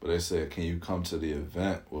 But they said, can you come to the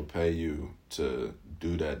event? We'll pay you to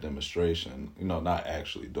do that demonstration. You know, not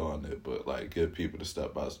actually doing it, but like give people the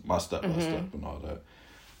step-by-step and all that.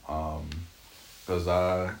 Because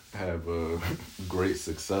I have a great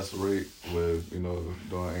success rate with, you know,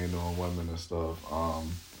 doing anal on women and stuff.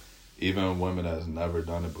 Even women that's never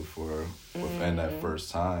done it before, within that first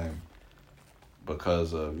time,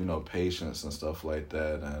 because of, you know, patience and stuff like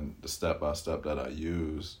that and the step-by-step that I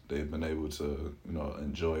use, they've been able to, you know,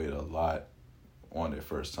 enjoy it a lot on their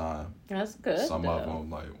first time. That's good. Some of them,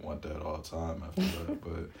 like, want that all the time after that,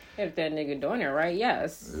 but... If that nigga doing it right,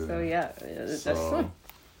 yes. Yeah. So, yeah. That's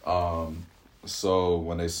so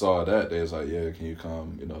when they saw that, they was like, yeah, can you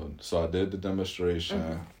come, you know? So I did the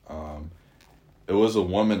demonstration. It was a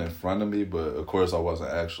woman in front of me, but of course I wasn't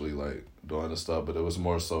actually like doing the stuff, but it was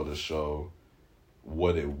more so to show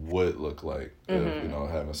what it would look like if, you know,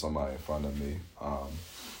 having somebody in front of me.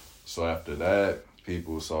 So after that,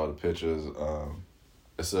 people saw the pictures.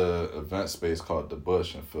 It's a event space called The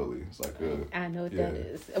Bush in Philly. It's like I know what that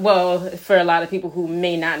is. Well, for a lot of people who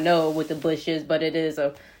may not know what The Bush is, but it is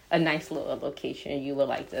a nice little location. You would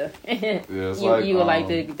like to you would like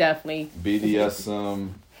to definitely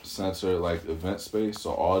BDSM center, like event space.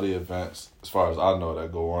 So all the events, as far as I know,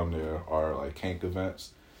 that go on there are like kink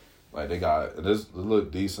events. Like they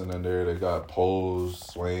look decent in there. They got poles,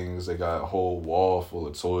 swings. They got a whole wall full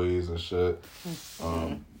of toys and shit.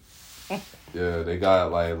 Yeah, they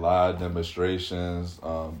got like live demonstrations.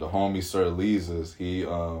 The homie Sir Leeses,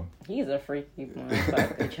 he's a freaky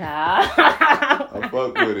motherfucker, child. I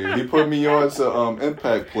fuck with it. He put me on to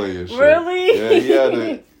Impact Play and shit. Really? Yeah, he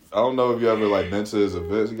had I don't know if you ever like been to his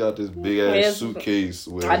events. He got this big ass suitcase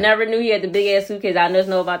with. I never knew he had the big ass suitcase. I just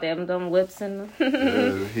know about them whips and.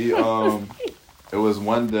 Yeah, he It was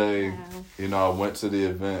one day, you know, I went to the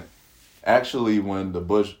event. Actually, when the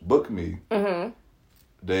Bush booked me,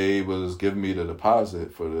 they was giving me the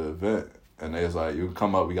deposit for the event, and they was like, "You can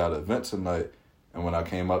come up. We got an event tonight." And when I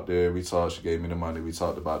came up there, we talked. She gave me the money. We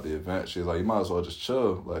talked about the event. She was like, "You might as well just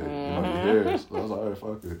chill, like you know, you're here." So I was like, "All right,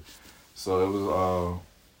 fuck it." So it was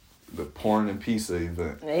the porn and pizza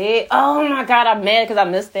event. Hey, oh my God, I'm mad because I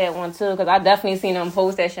missed that one too. Because I definitely seen them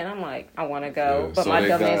post that shit. I'm like, I want to go, yeah, but so my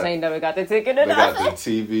dumb ass ain't never got the ticket. They got the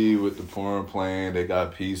TV with the porn playing. They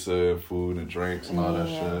got pizza and food and drinks and all that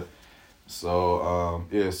shit. So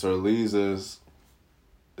Sir Lee's is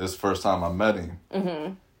this first time I met him.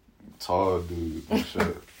 Tall dude and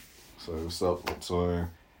shit. So what's up to him?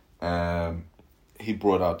 And he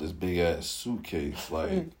brought out this big ass suitcase,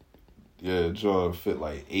 like. Yeah, John fit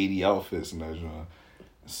like 80 outfits in that John.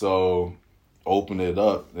 So, open it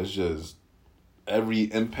up. It's just every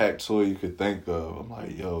impact toy you could think of. I'm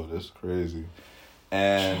like, yo, that's crazy.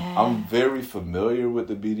 And I'm very familiar with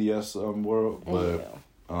the BDSM world, but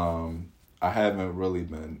I haven't really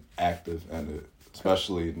been active in it,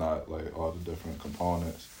 especially not like all the different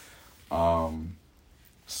components.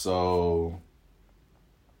 So,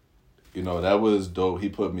 you know, that was dope. He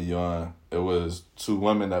put me on. It was 2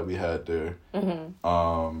 women that we had there. That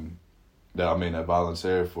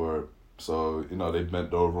volunteered for it. So, you know, they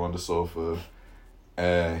bent over on the sofa,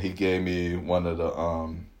 and he gave me one of the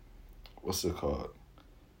what's it called?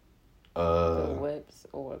 The whips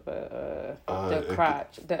or the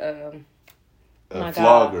crotch,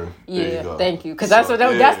 flogger. Yeah, thank you. Because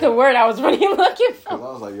that's the word I was really looking for. Because I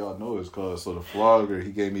was like, yo, I know it's called. So the flogger,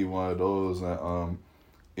 he gave me one of those, and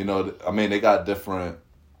you know, they got different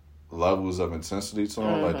levels of intensity to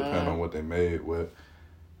them, like depending on what they made with.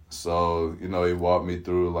 So, you know, he walked me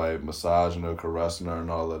through like massaging her, caressing her, and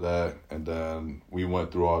all of that, and then we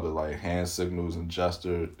went through all the like hand signals and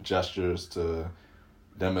gestures to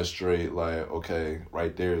demonstrate like, okay,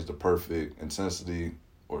 right there is the perfect intensity,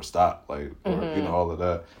 or stop, like, or you know, all of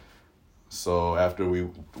that. So after we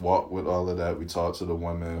walked with all of that, we talked to the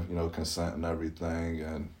women, you know, consent and everything,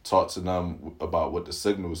 and talked to them about what the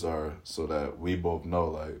signals are, so that we both know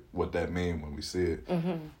like what that mean when we see it,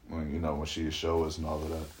 when, you know, when she show us and all of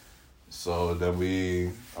that. So then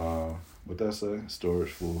we, what that say?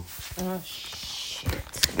 Storage full. shit.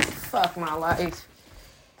 Fuck my life.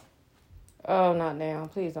 Oh, not now.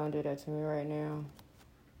 Please don't do that to me right now.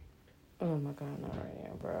 Oh my God, not right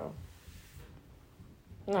now, bro.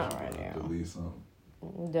 Not right now. Delete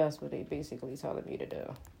something. That's what they basically telling me to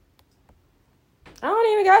do. I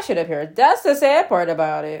don't even got shit up here. That's the sad part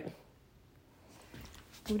about it.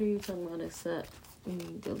 What are you talking about? Accept.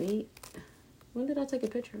 Delete. When did I take a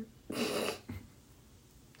picture?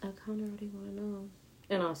 I kind of already want to know.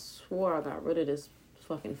 And I swore I got rid of this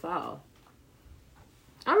fucking file.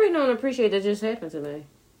 I really don't appreciate that just happened to me.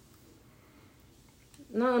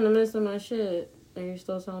 Not in the midst of my shit. And you're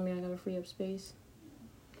still telling me I gotta free up space?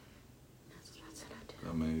 That's what I said I did.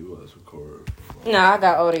 I mean, you was recording. No, I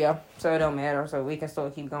got audio, so it don't matter. So we can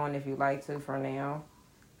still keep going if you like to for now.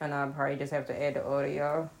 And I'll probably just have to add the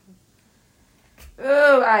audio.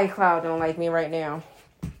 Oh, iCloud don't like me right now.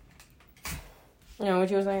 You know what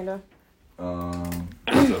you were saying, though?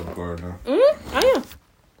 What's up, Gardner? I am.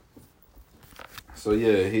 So,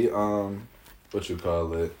 yeah, he, what you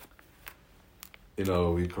call it? You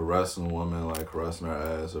know, we caressing a woman, like caressing her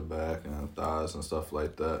ass, her back, and thighs and stuff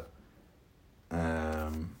like that.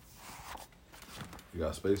 You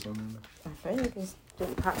got space on there? I think it's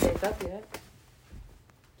didn't pop back up yet.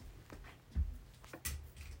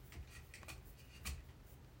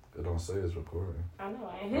 It don't say it's recording. I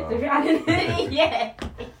know, I ain't hit I didn't hit it yet.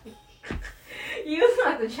 You was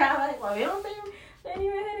about to try like, well, we don't think they didn't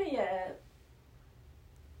even hit it yet.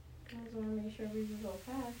 I just want to make sure we was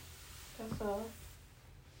okay. That's all.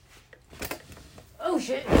 Oh,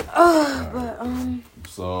 shit. Oh, but,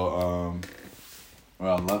 So,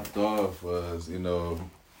 where I left off was, you know,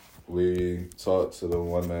 we talked to the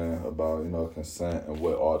woman about, you know, consent and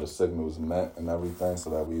what all the signals meant and everything so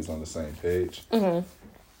that we was on the same page. Mm-hmm.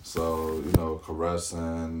 So, you know,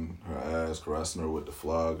 caressing her ass, caressing her with the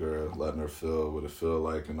flogger, letting her feel what it feel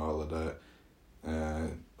like and all of that.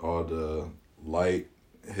 And all the light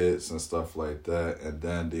hits and stuff like that. And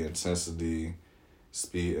then the intensity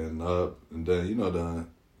speeding up. And then, you know, the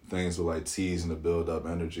things with like teasing to build up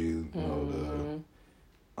energy, you know, the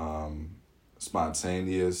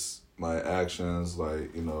spontaneous like actions,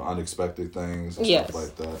 like, you know, unexpected things and stuff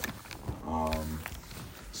like that.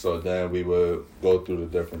 So then we would go through the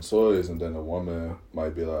different toys, and then the woman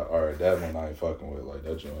might be like, all right, that one I ain't fucking with. Like,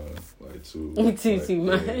 that joint, like, too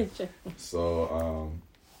much. Yeah. So,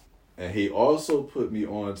 and he also put me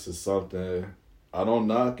on to something, I don't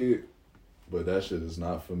knock it, but that shit is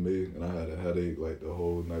not for me. And I had a headache, like, the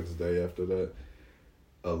whole next day after that.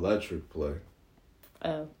 Electric play.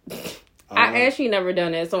 Oh. I actually never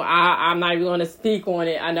done it, so I'm not even going to speak on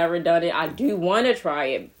it. I never done it. I do want to try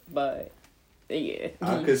it, but... yeah.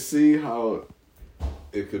 I could see how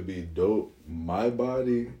it could be dope. My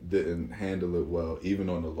body didn't handle it well, even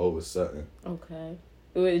on the lowest setting. Okay.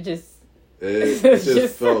 It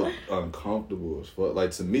just felt uncomfortable as fuck.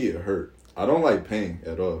 Like, to me, it hurt. I don't like pain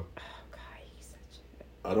at all. Oh, God, he's such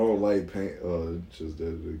a... I don't like pain. Oh, just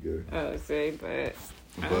did it again. Oh, see, but...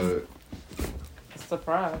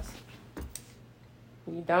 surprise.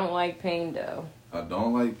 You don't like pain, though. I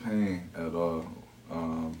don't like pain at all.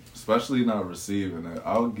 Especially not receiving it.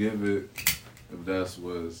 I'll give it if that's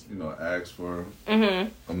what's, you know, asked for. Mm-hmm.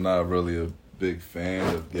 I'm not really a big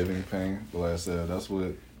fan of giving pain, but like I said, that's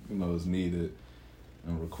what, you know, is needed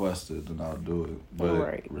and requested, then I'll do it.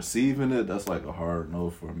 But receiving it, that's like a hard no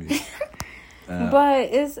for me. But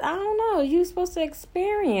it's, I don't know, you're supposed to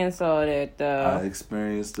experience all that, though. I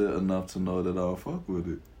experienced it enough to know that I'll fuck with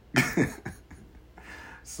it.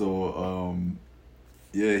 So,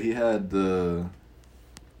 yeah, he had the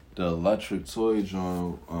electric toy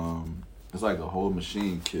joint, it's like a whole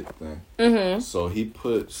machine kit thing. Mm-hmm. So he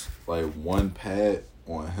puts like one pad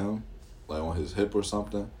on him, like on his hip or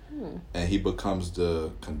something, and he becomes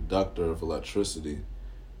the conductor of electricity.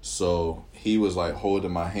 So he was like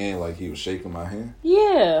holding my hand like he was shaking my hand.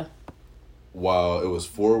 Yeah. While it was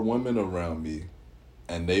 4 women around me,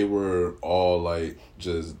 and they were all like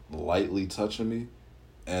just lightly touching me.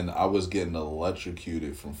 And I was getting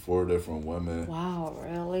electrocuted from 4 different women. Wow,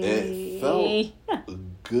 really? It felt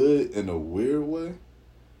good in a weird way.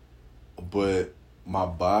 But my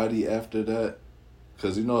body after that,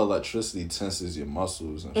 because, you know, electricity tenses your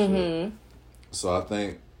muscles and shit. So I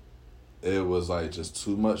think it was, like, just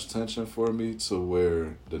too much tension for me to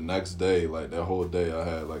where the next day, like, that whole day, I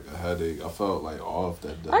had, like, a headache. I felt, like, off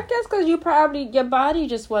that day. I guess because your body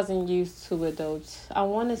just wasn't used to it, though. I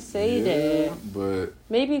want to say that. But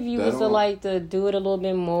maybe if you was to, like, to do it a little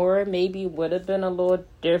bit more, maybe it would have been a little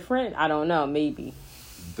different. I don't know, maybe.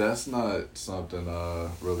 That's not something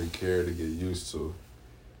I really care to get used to.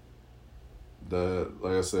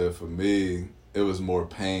 Like I said, for me, it was more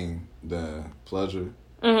pain than pleasure.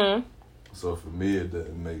 Mm-hmm. So for me, it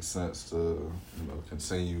didn't make sense to,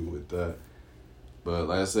 continue with that. But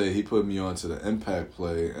like I said, he put me onto the impact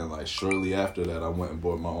play, and like shortly after that, I went and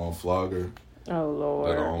bought my own flogger. Oh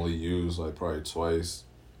Lord. That I only used like probably twice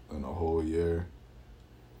in a whole year.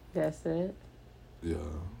 That's it. Yeah.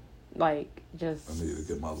 Like just. I need to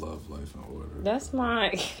get my love life in order. That's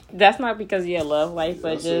not because of your love life,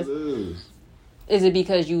 but yes, just. It is. Is it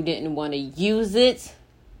because you didn't want to use it,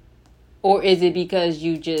 or is it because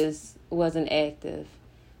you just wasn't active?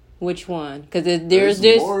 Which one? Because there's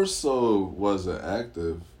more so wasn't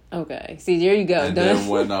active. Okay, see, there you go. And then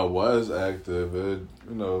when I was active, it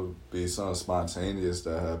be something spontaneous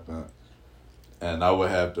that happened, and I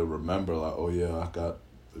would have to remember like, oh yeah, I got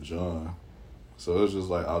the joint. So it was just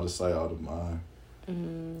like out of sight, out of mind.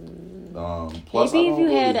 Plus maybe if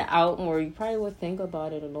you had it out more, you probably would think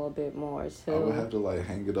about it a little bit more too. I would have to like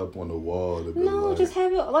hang it up on the wall. Just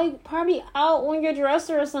have it like probably out on your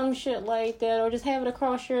dresser or some shit like that, or just have it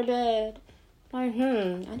across your bed. Like,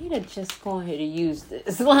 I need to just go ahead and use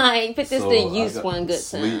this. Like, put this to use one good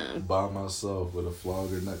sleep time. By myself with a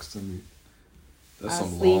flogger next to me. That's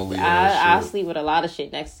some sleep, lonely ass shit. I sleep with a lot of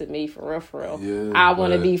shit next to me, for real. Yeah, I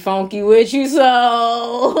want to be funky with you,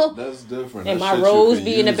 so. That's different. And that my rose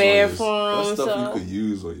be in the bathroom. That's stuff so. you could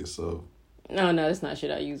use on yourself. No, that's not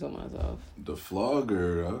shit I use on myself. The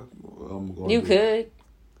flogger, I'm going you could.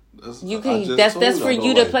 You can. That's for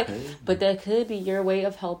you to play. Pain. But that could be your way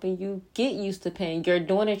of helping you get used to pain. You're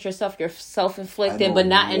doing it yourself. You're self-inflicting, but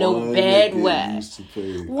not in a bad way. Used to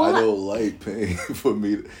pain. I don't like pain. For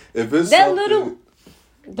me, if it's that something, little.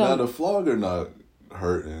 Now the flogger not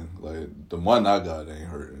hurting. Like the one I got ain't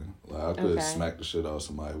hurting. Like I could smack the shit out of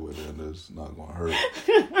somebody with it, and it's not gonna hurt.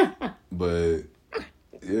 But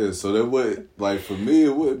yeah, so that would like for me,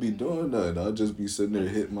 it wouldn't be doing nothing. I'd just be sitting there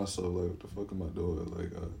hitting myself like, what the fuck am I doing?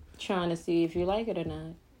 Like trying to see if you like it or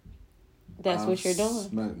not. That's what you're doing.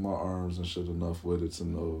 Smack my arms and shit enough with it to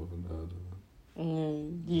know.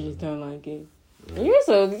 You just don't like it. Yeah. You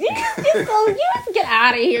get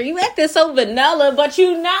out of here. You acting so vanilla, but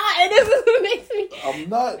you not. And this is what makes me. I'm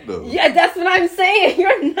not though. Yeah, that's what I'm saying.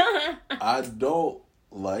 You're not. I don't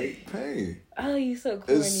like pain. Oh, you so corny.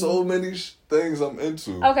 There's so many things I'm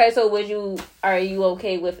into. Okay, so are you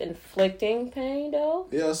okay with inflicting pain though?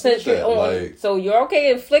 Yeah, I said that. So you're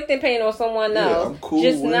okay inflicting pain on someone else. Yeah, I'm cool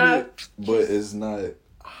just with it, but it's not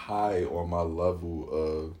high on my level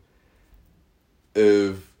of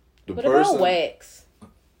if the person. What about wax?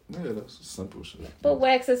 Yeah, that's simple shit. But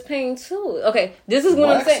wax is pain too. Okay, this is what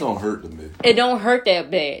I'm saying. Wax don't hurt to me. It don't hurt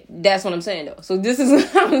that bad. That's what I'm saying though. So this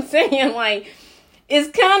is what I'm saying. Like,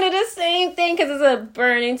 it's kind of the same thing because it's a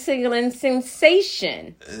burning, tingling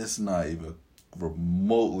sensation. It's not even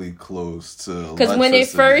remotely close to. Because when it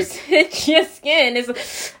first hits your skin,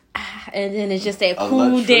 it's and then it's just that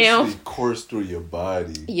cool down. Course through your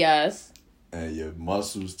body. Yes. And your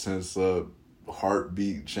muscles tense up.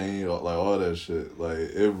 Heartbeat change, like all that shit. Like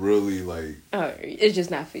it really like. Oh, it's just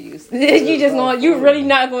not for you. You're really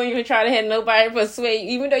not going to even try to have nobody persuade,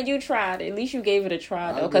 even though you tried. At least you gave it a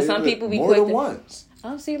try though, because some people be more than once.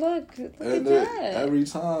 Oh, see, look and at that. Every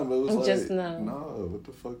time it was like, just no, what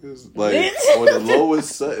the fuck is like on the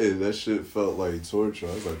lowest setting? That shit felt like torture.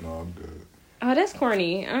 I was like, no, I'm good. Oh, that's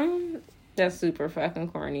corny. That's super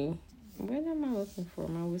fucking corny. What am I looking for?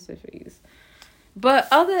 My whistle face. But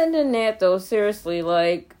other than that, though, seriously,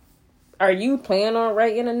 like, are you planning on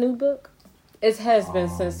writing a new book? It has been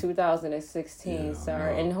since 2016,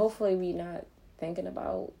 sorry. And hopefully we not thinking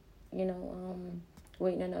about,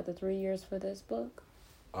 waiting another 3 years for this book.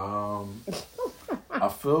 I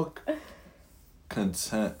feel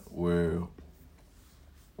content with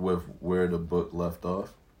where the book left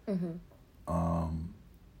off. Mm-hmm.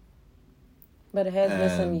 But it has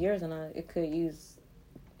been some years, and it could use...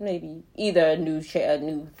 maybe either a new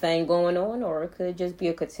thing going on, or it could just be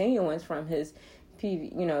a continuance from his,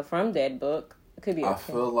 from that book. It could be. I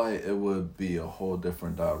feel like it would be a whole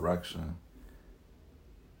different direction.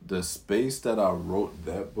 The space that I wrote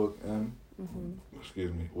that book in,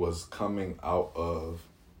 was coming out of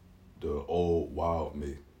the old wild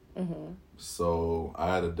me. Mm-hmm. So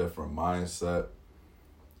I had a different mindset.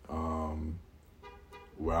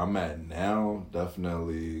 Where I'm at now,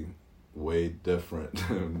 definitely. Way different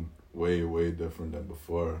than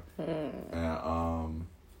before. And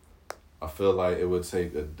I feel like it would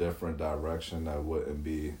take a different direction that wouldn't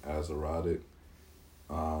be as erotic.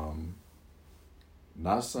 Not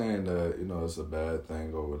saying that it's a bad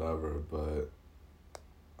thing or whatever, but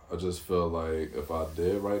I just feel like if I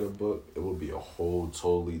did write a book, it would be a whole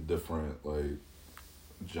totally different like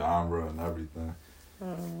genre and everything.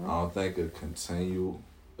 I don't think it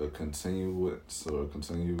a continuance or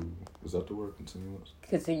continue. Is that the word? Continuance.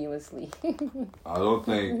 Continuously. I don't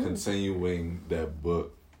think continuing that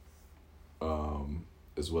book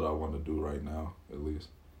is what I want to do right now, at least.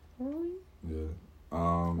 Really? Yeah.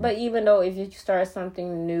 But even though if you start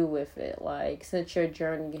something new with it, like since your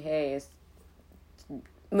journey has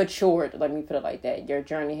matured, let me put it like that, your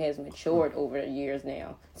journey has matured over the years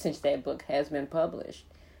now since that book has been published.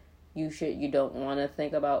 You don't want to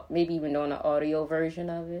think about maybe even doing an audio version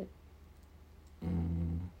of it.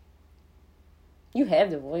 You have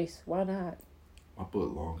the voice. Why not? My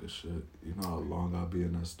book long as shit. You know how long I'll be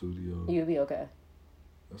in that studio? You'll be okay.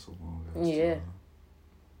 That's a long ass time.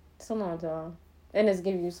 It's a long time. And it's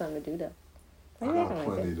giving you something to do, though. I got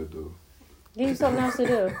plenty to do. Give you something else to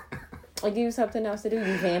do. Or give you something else to do,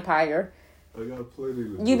 you vampire. I got plenty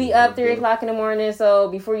to do. You be up 3 o'clock in the morning, so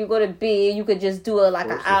before you go to bed, you could just do it like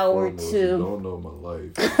an hour or two. You don't know my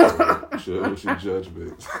life. Chill with your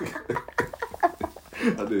judgments.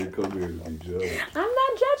 I didn't come here to be judged. I'm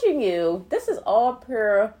not judging you. This is all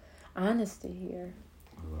pure honesty here.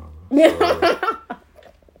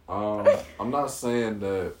 I'm not saying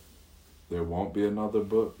that there won't be another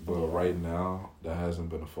book, but right now that hasn't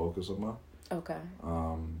been a focus of mine. Okay.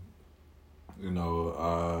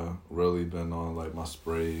 I really been on like my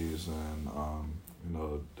sprays and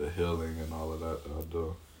the healing and all of that I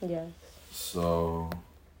do. Yeah. So,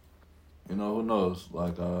 who knows?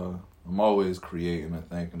 Like I'm always creating and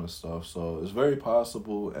thinking of stuff, so it's very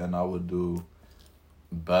possible, and I would do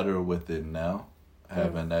better with it now,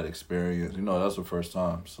 having that experience. That's the first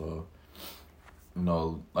time, so.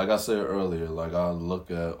 Like I said earlier, like I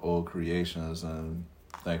look at old creations and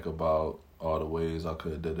think about all the ways I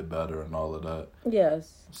could have did it better and all of that.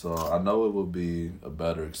 Yes. So I know it would be a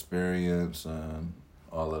better experience and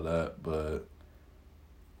all of that, but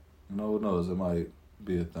who knows? It might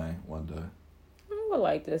be a thing one day. I would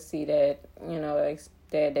like to see that,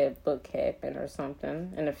 that book happen or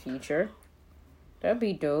something in the future. That'd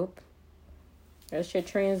be dope. That's your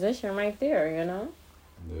transition right there,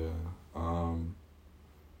 Yeah.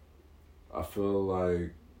 I feel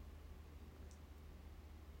like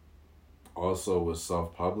also with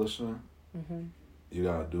self-publishing, you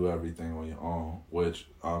gotta do everything on your own, which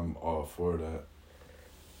I'm all for that.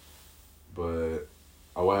 But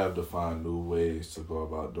I would have to find new ways to go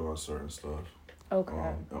about doing certain stuff.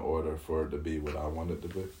 Okay. In order for it to be what I want it to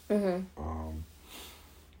be.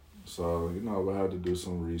 So, I would have to do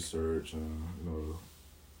some research and,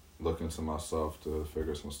 look into myself to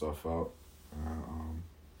figure some stuff out.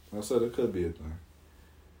 Like I said, it could be a thing.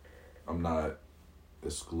 I'm not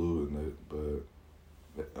excluding it, but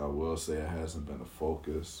I will say it hasn't been a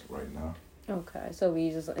focus right now. Okay, so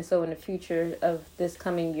in the future of this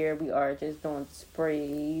coming year, we are just doing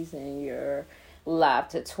sprays and your live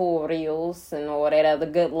tutorials and all that other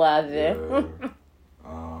good love.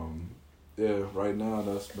 Yeah, right now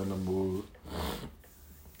that's been the move.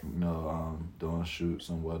 Doing shoots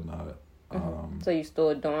and whatnot. So you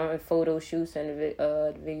still doing photo shoots and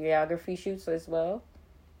videography shoots as well?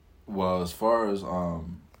 Well, as far as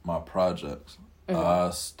my projects, I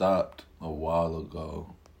stopped a while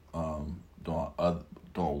ago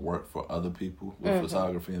doing work for other people with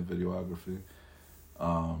photography and videography.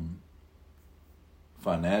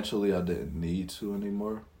 Financially, I didn't need to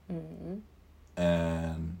anymore.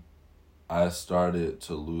 And I started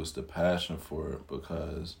to lose the passion for it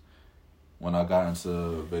because when I got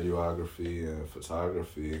into videography and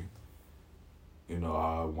photography,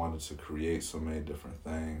 I wanted to create so many different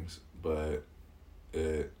things, but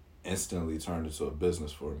it instantly turned into a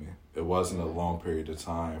business for me. It wasn't a long period of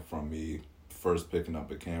time from me first picking up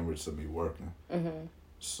a camera to me working.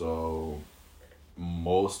 So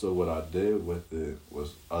most of what I did with it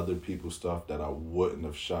was other people's stuff that I wouldn't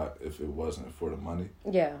have shot if it wasn't for the money.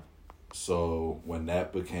 Yeah. So when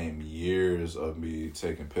that became years of me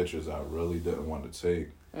taking pictures I really didn't want to take,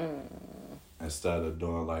 instead of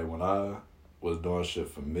doing, like, when I was doing shit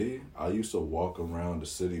for me, I used to walk around the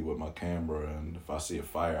city with my camera, and if I see a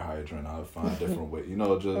fire hydrant, I'd find different ways,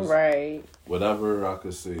 just right. Whatever I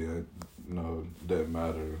could see, it didn't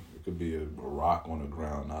matter. It could be a rock on the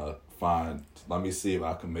ground. I'd find, let me see if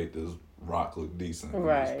I can make this rock look decent in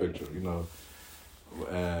this picture,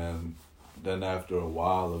 and then after a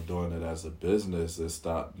while of doing it as a business, it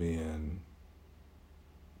stopped being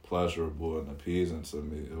pleasurable and appeasing to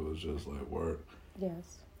me. It was just like work.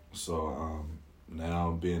 Yes. So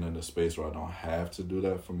now being in a space where I don't have to do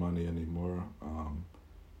that for money anymore,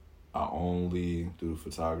 I only do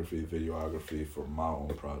photography, videography for my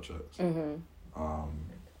own projects.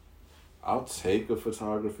 I'll take a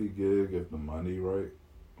photography gig if the money right,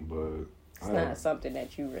 but It's not something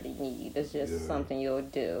that you really need. It's just something you'll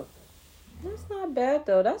do. That's not bad,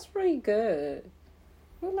 though. That's pretty good.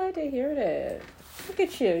 We'd like to hear that. Look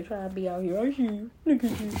at you trying to be out here. I see you. Look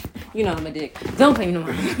at you. You know I'm a dick. Don't pay no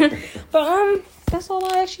mind. But, that's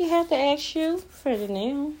all I actually have to ask you for the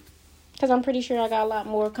now. Because I'm pretty sure I got a lot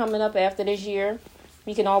more coming up after this year.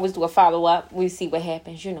 We can always do a follow-up. We see what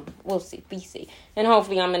happens. You know, we'll see. We see. And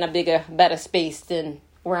hopefully I'm in a bigger, better space than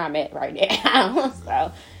where I'm at right now.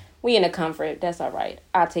 So, we in a comfort. That's all right.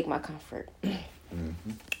 I'll take my comfort.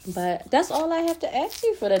 Mm-hmm. But that's all I have to ask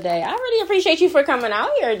you for today. I really appreciate you for coming out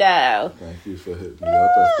here, though. Thank you for hitting me up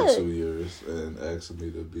after 2 years and asking me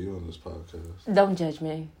to be on this podcast. Don't judge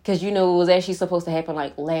me. Because, you know, it was actually supposed to happen,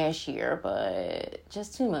 like, last year. But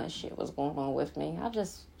just too much shit was going on with me. I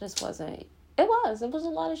just wasn't. It was a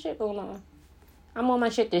lot of shit going on. I'm on my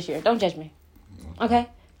shit this year. Don't judge me. Okay?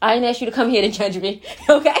 I didn't ask you to come here to judge me.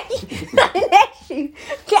 Okay? I didn't ask you.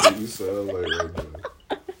 Okay? You sound like right now.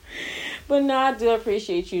 But no, I do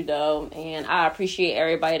appreciate you, though. And I appreciate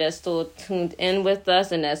everybody that's still tuned in with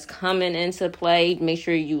us and that's coming into play. Make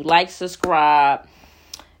sure you like, subscribe.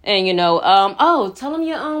 And, you know, tell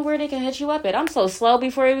them where they can hit you up at. I'm so slow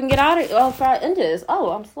before we even get out of into this.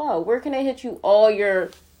 Oh, I'm slow. Where can they hit you all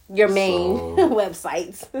your main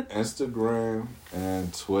websites? Instagram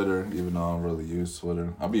and Twitter, even though I don't really use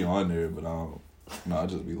Twitter. I'll be on there, but I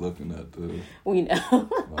just be looking at we know.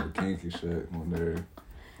 like kinky shit on there.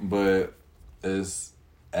 But it's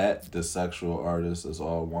at the sexual artist. It's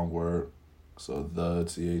all one word. So the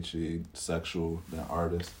THE sexual then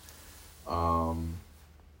artist.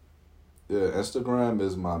 Instagram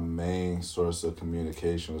is my main source of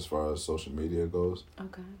communication as far as social media goes.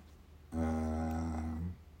 Okay.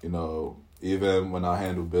 You know, even when I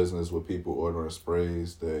handle business with people ordering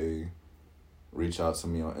sprays, they reach out to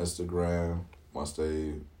me on Instagram. Once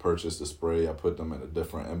they purchase the spray, I put them in a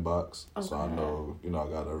different inbox. Okay. So I know, I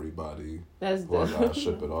got everybody who I got to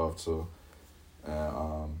ship it off to.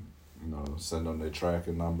 And, send them their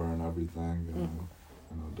tracking number and everything,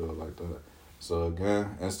 do it like that. So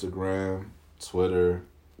again, Instagram, Twitter,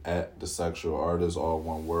 at the sexual artist, all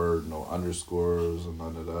one word, no underscores or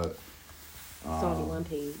none of that. It's only one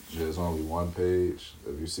page. Yeah, it's only one page.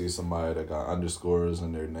 If you see somebody that got underscores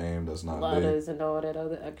in their name, that's not me. Letters and all that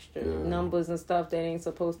other extra numbers and stuff that ain't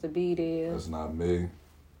supposed to be there. That's not me.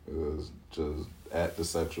 It's just at the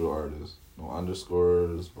sexual artist. No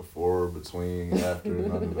underscores, before, between, after,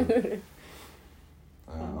 none of that.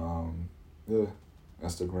 And,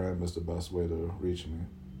 Instagram is the best way to reach me.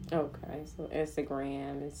 Okay, so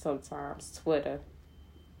Instagram and sometimes Twitter.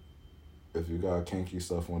 If you got kinky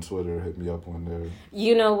stuff on Twitter, hit me up on there.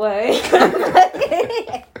 You know what?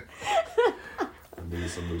 I need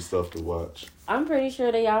some new stuff to watch. I'm pretty sure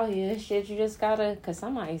they out here. Shit, you just gotta... Because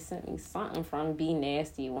somebody sent me something from Be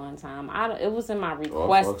Nasty one time. It was in my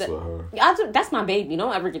request. I fucks with her. That's my baby.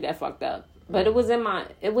 Don't ever get that fucked up. But it was in my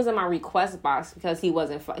request box because he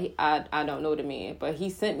wasn't... I don't know the man. But he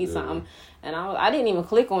sent me something. And I didn't even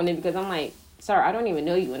click on it because I'm like... Sir, I don't even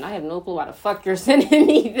know you, and I have no clue why the fuck you're sending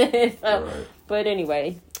me this. So, right. But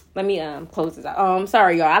anyway, let me close this out.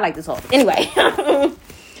 Sorry, y'all. I like this whole... Anyway,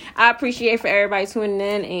 I appreciate for everybody tuning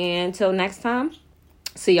in, and until next time,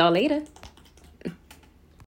 see y'all later.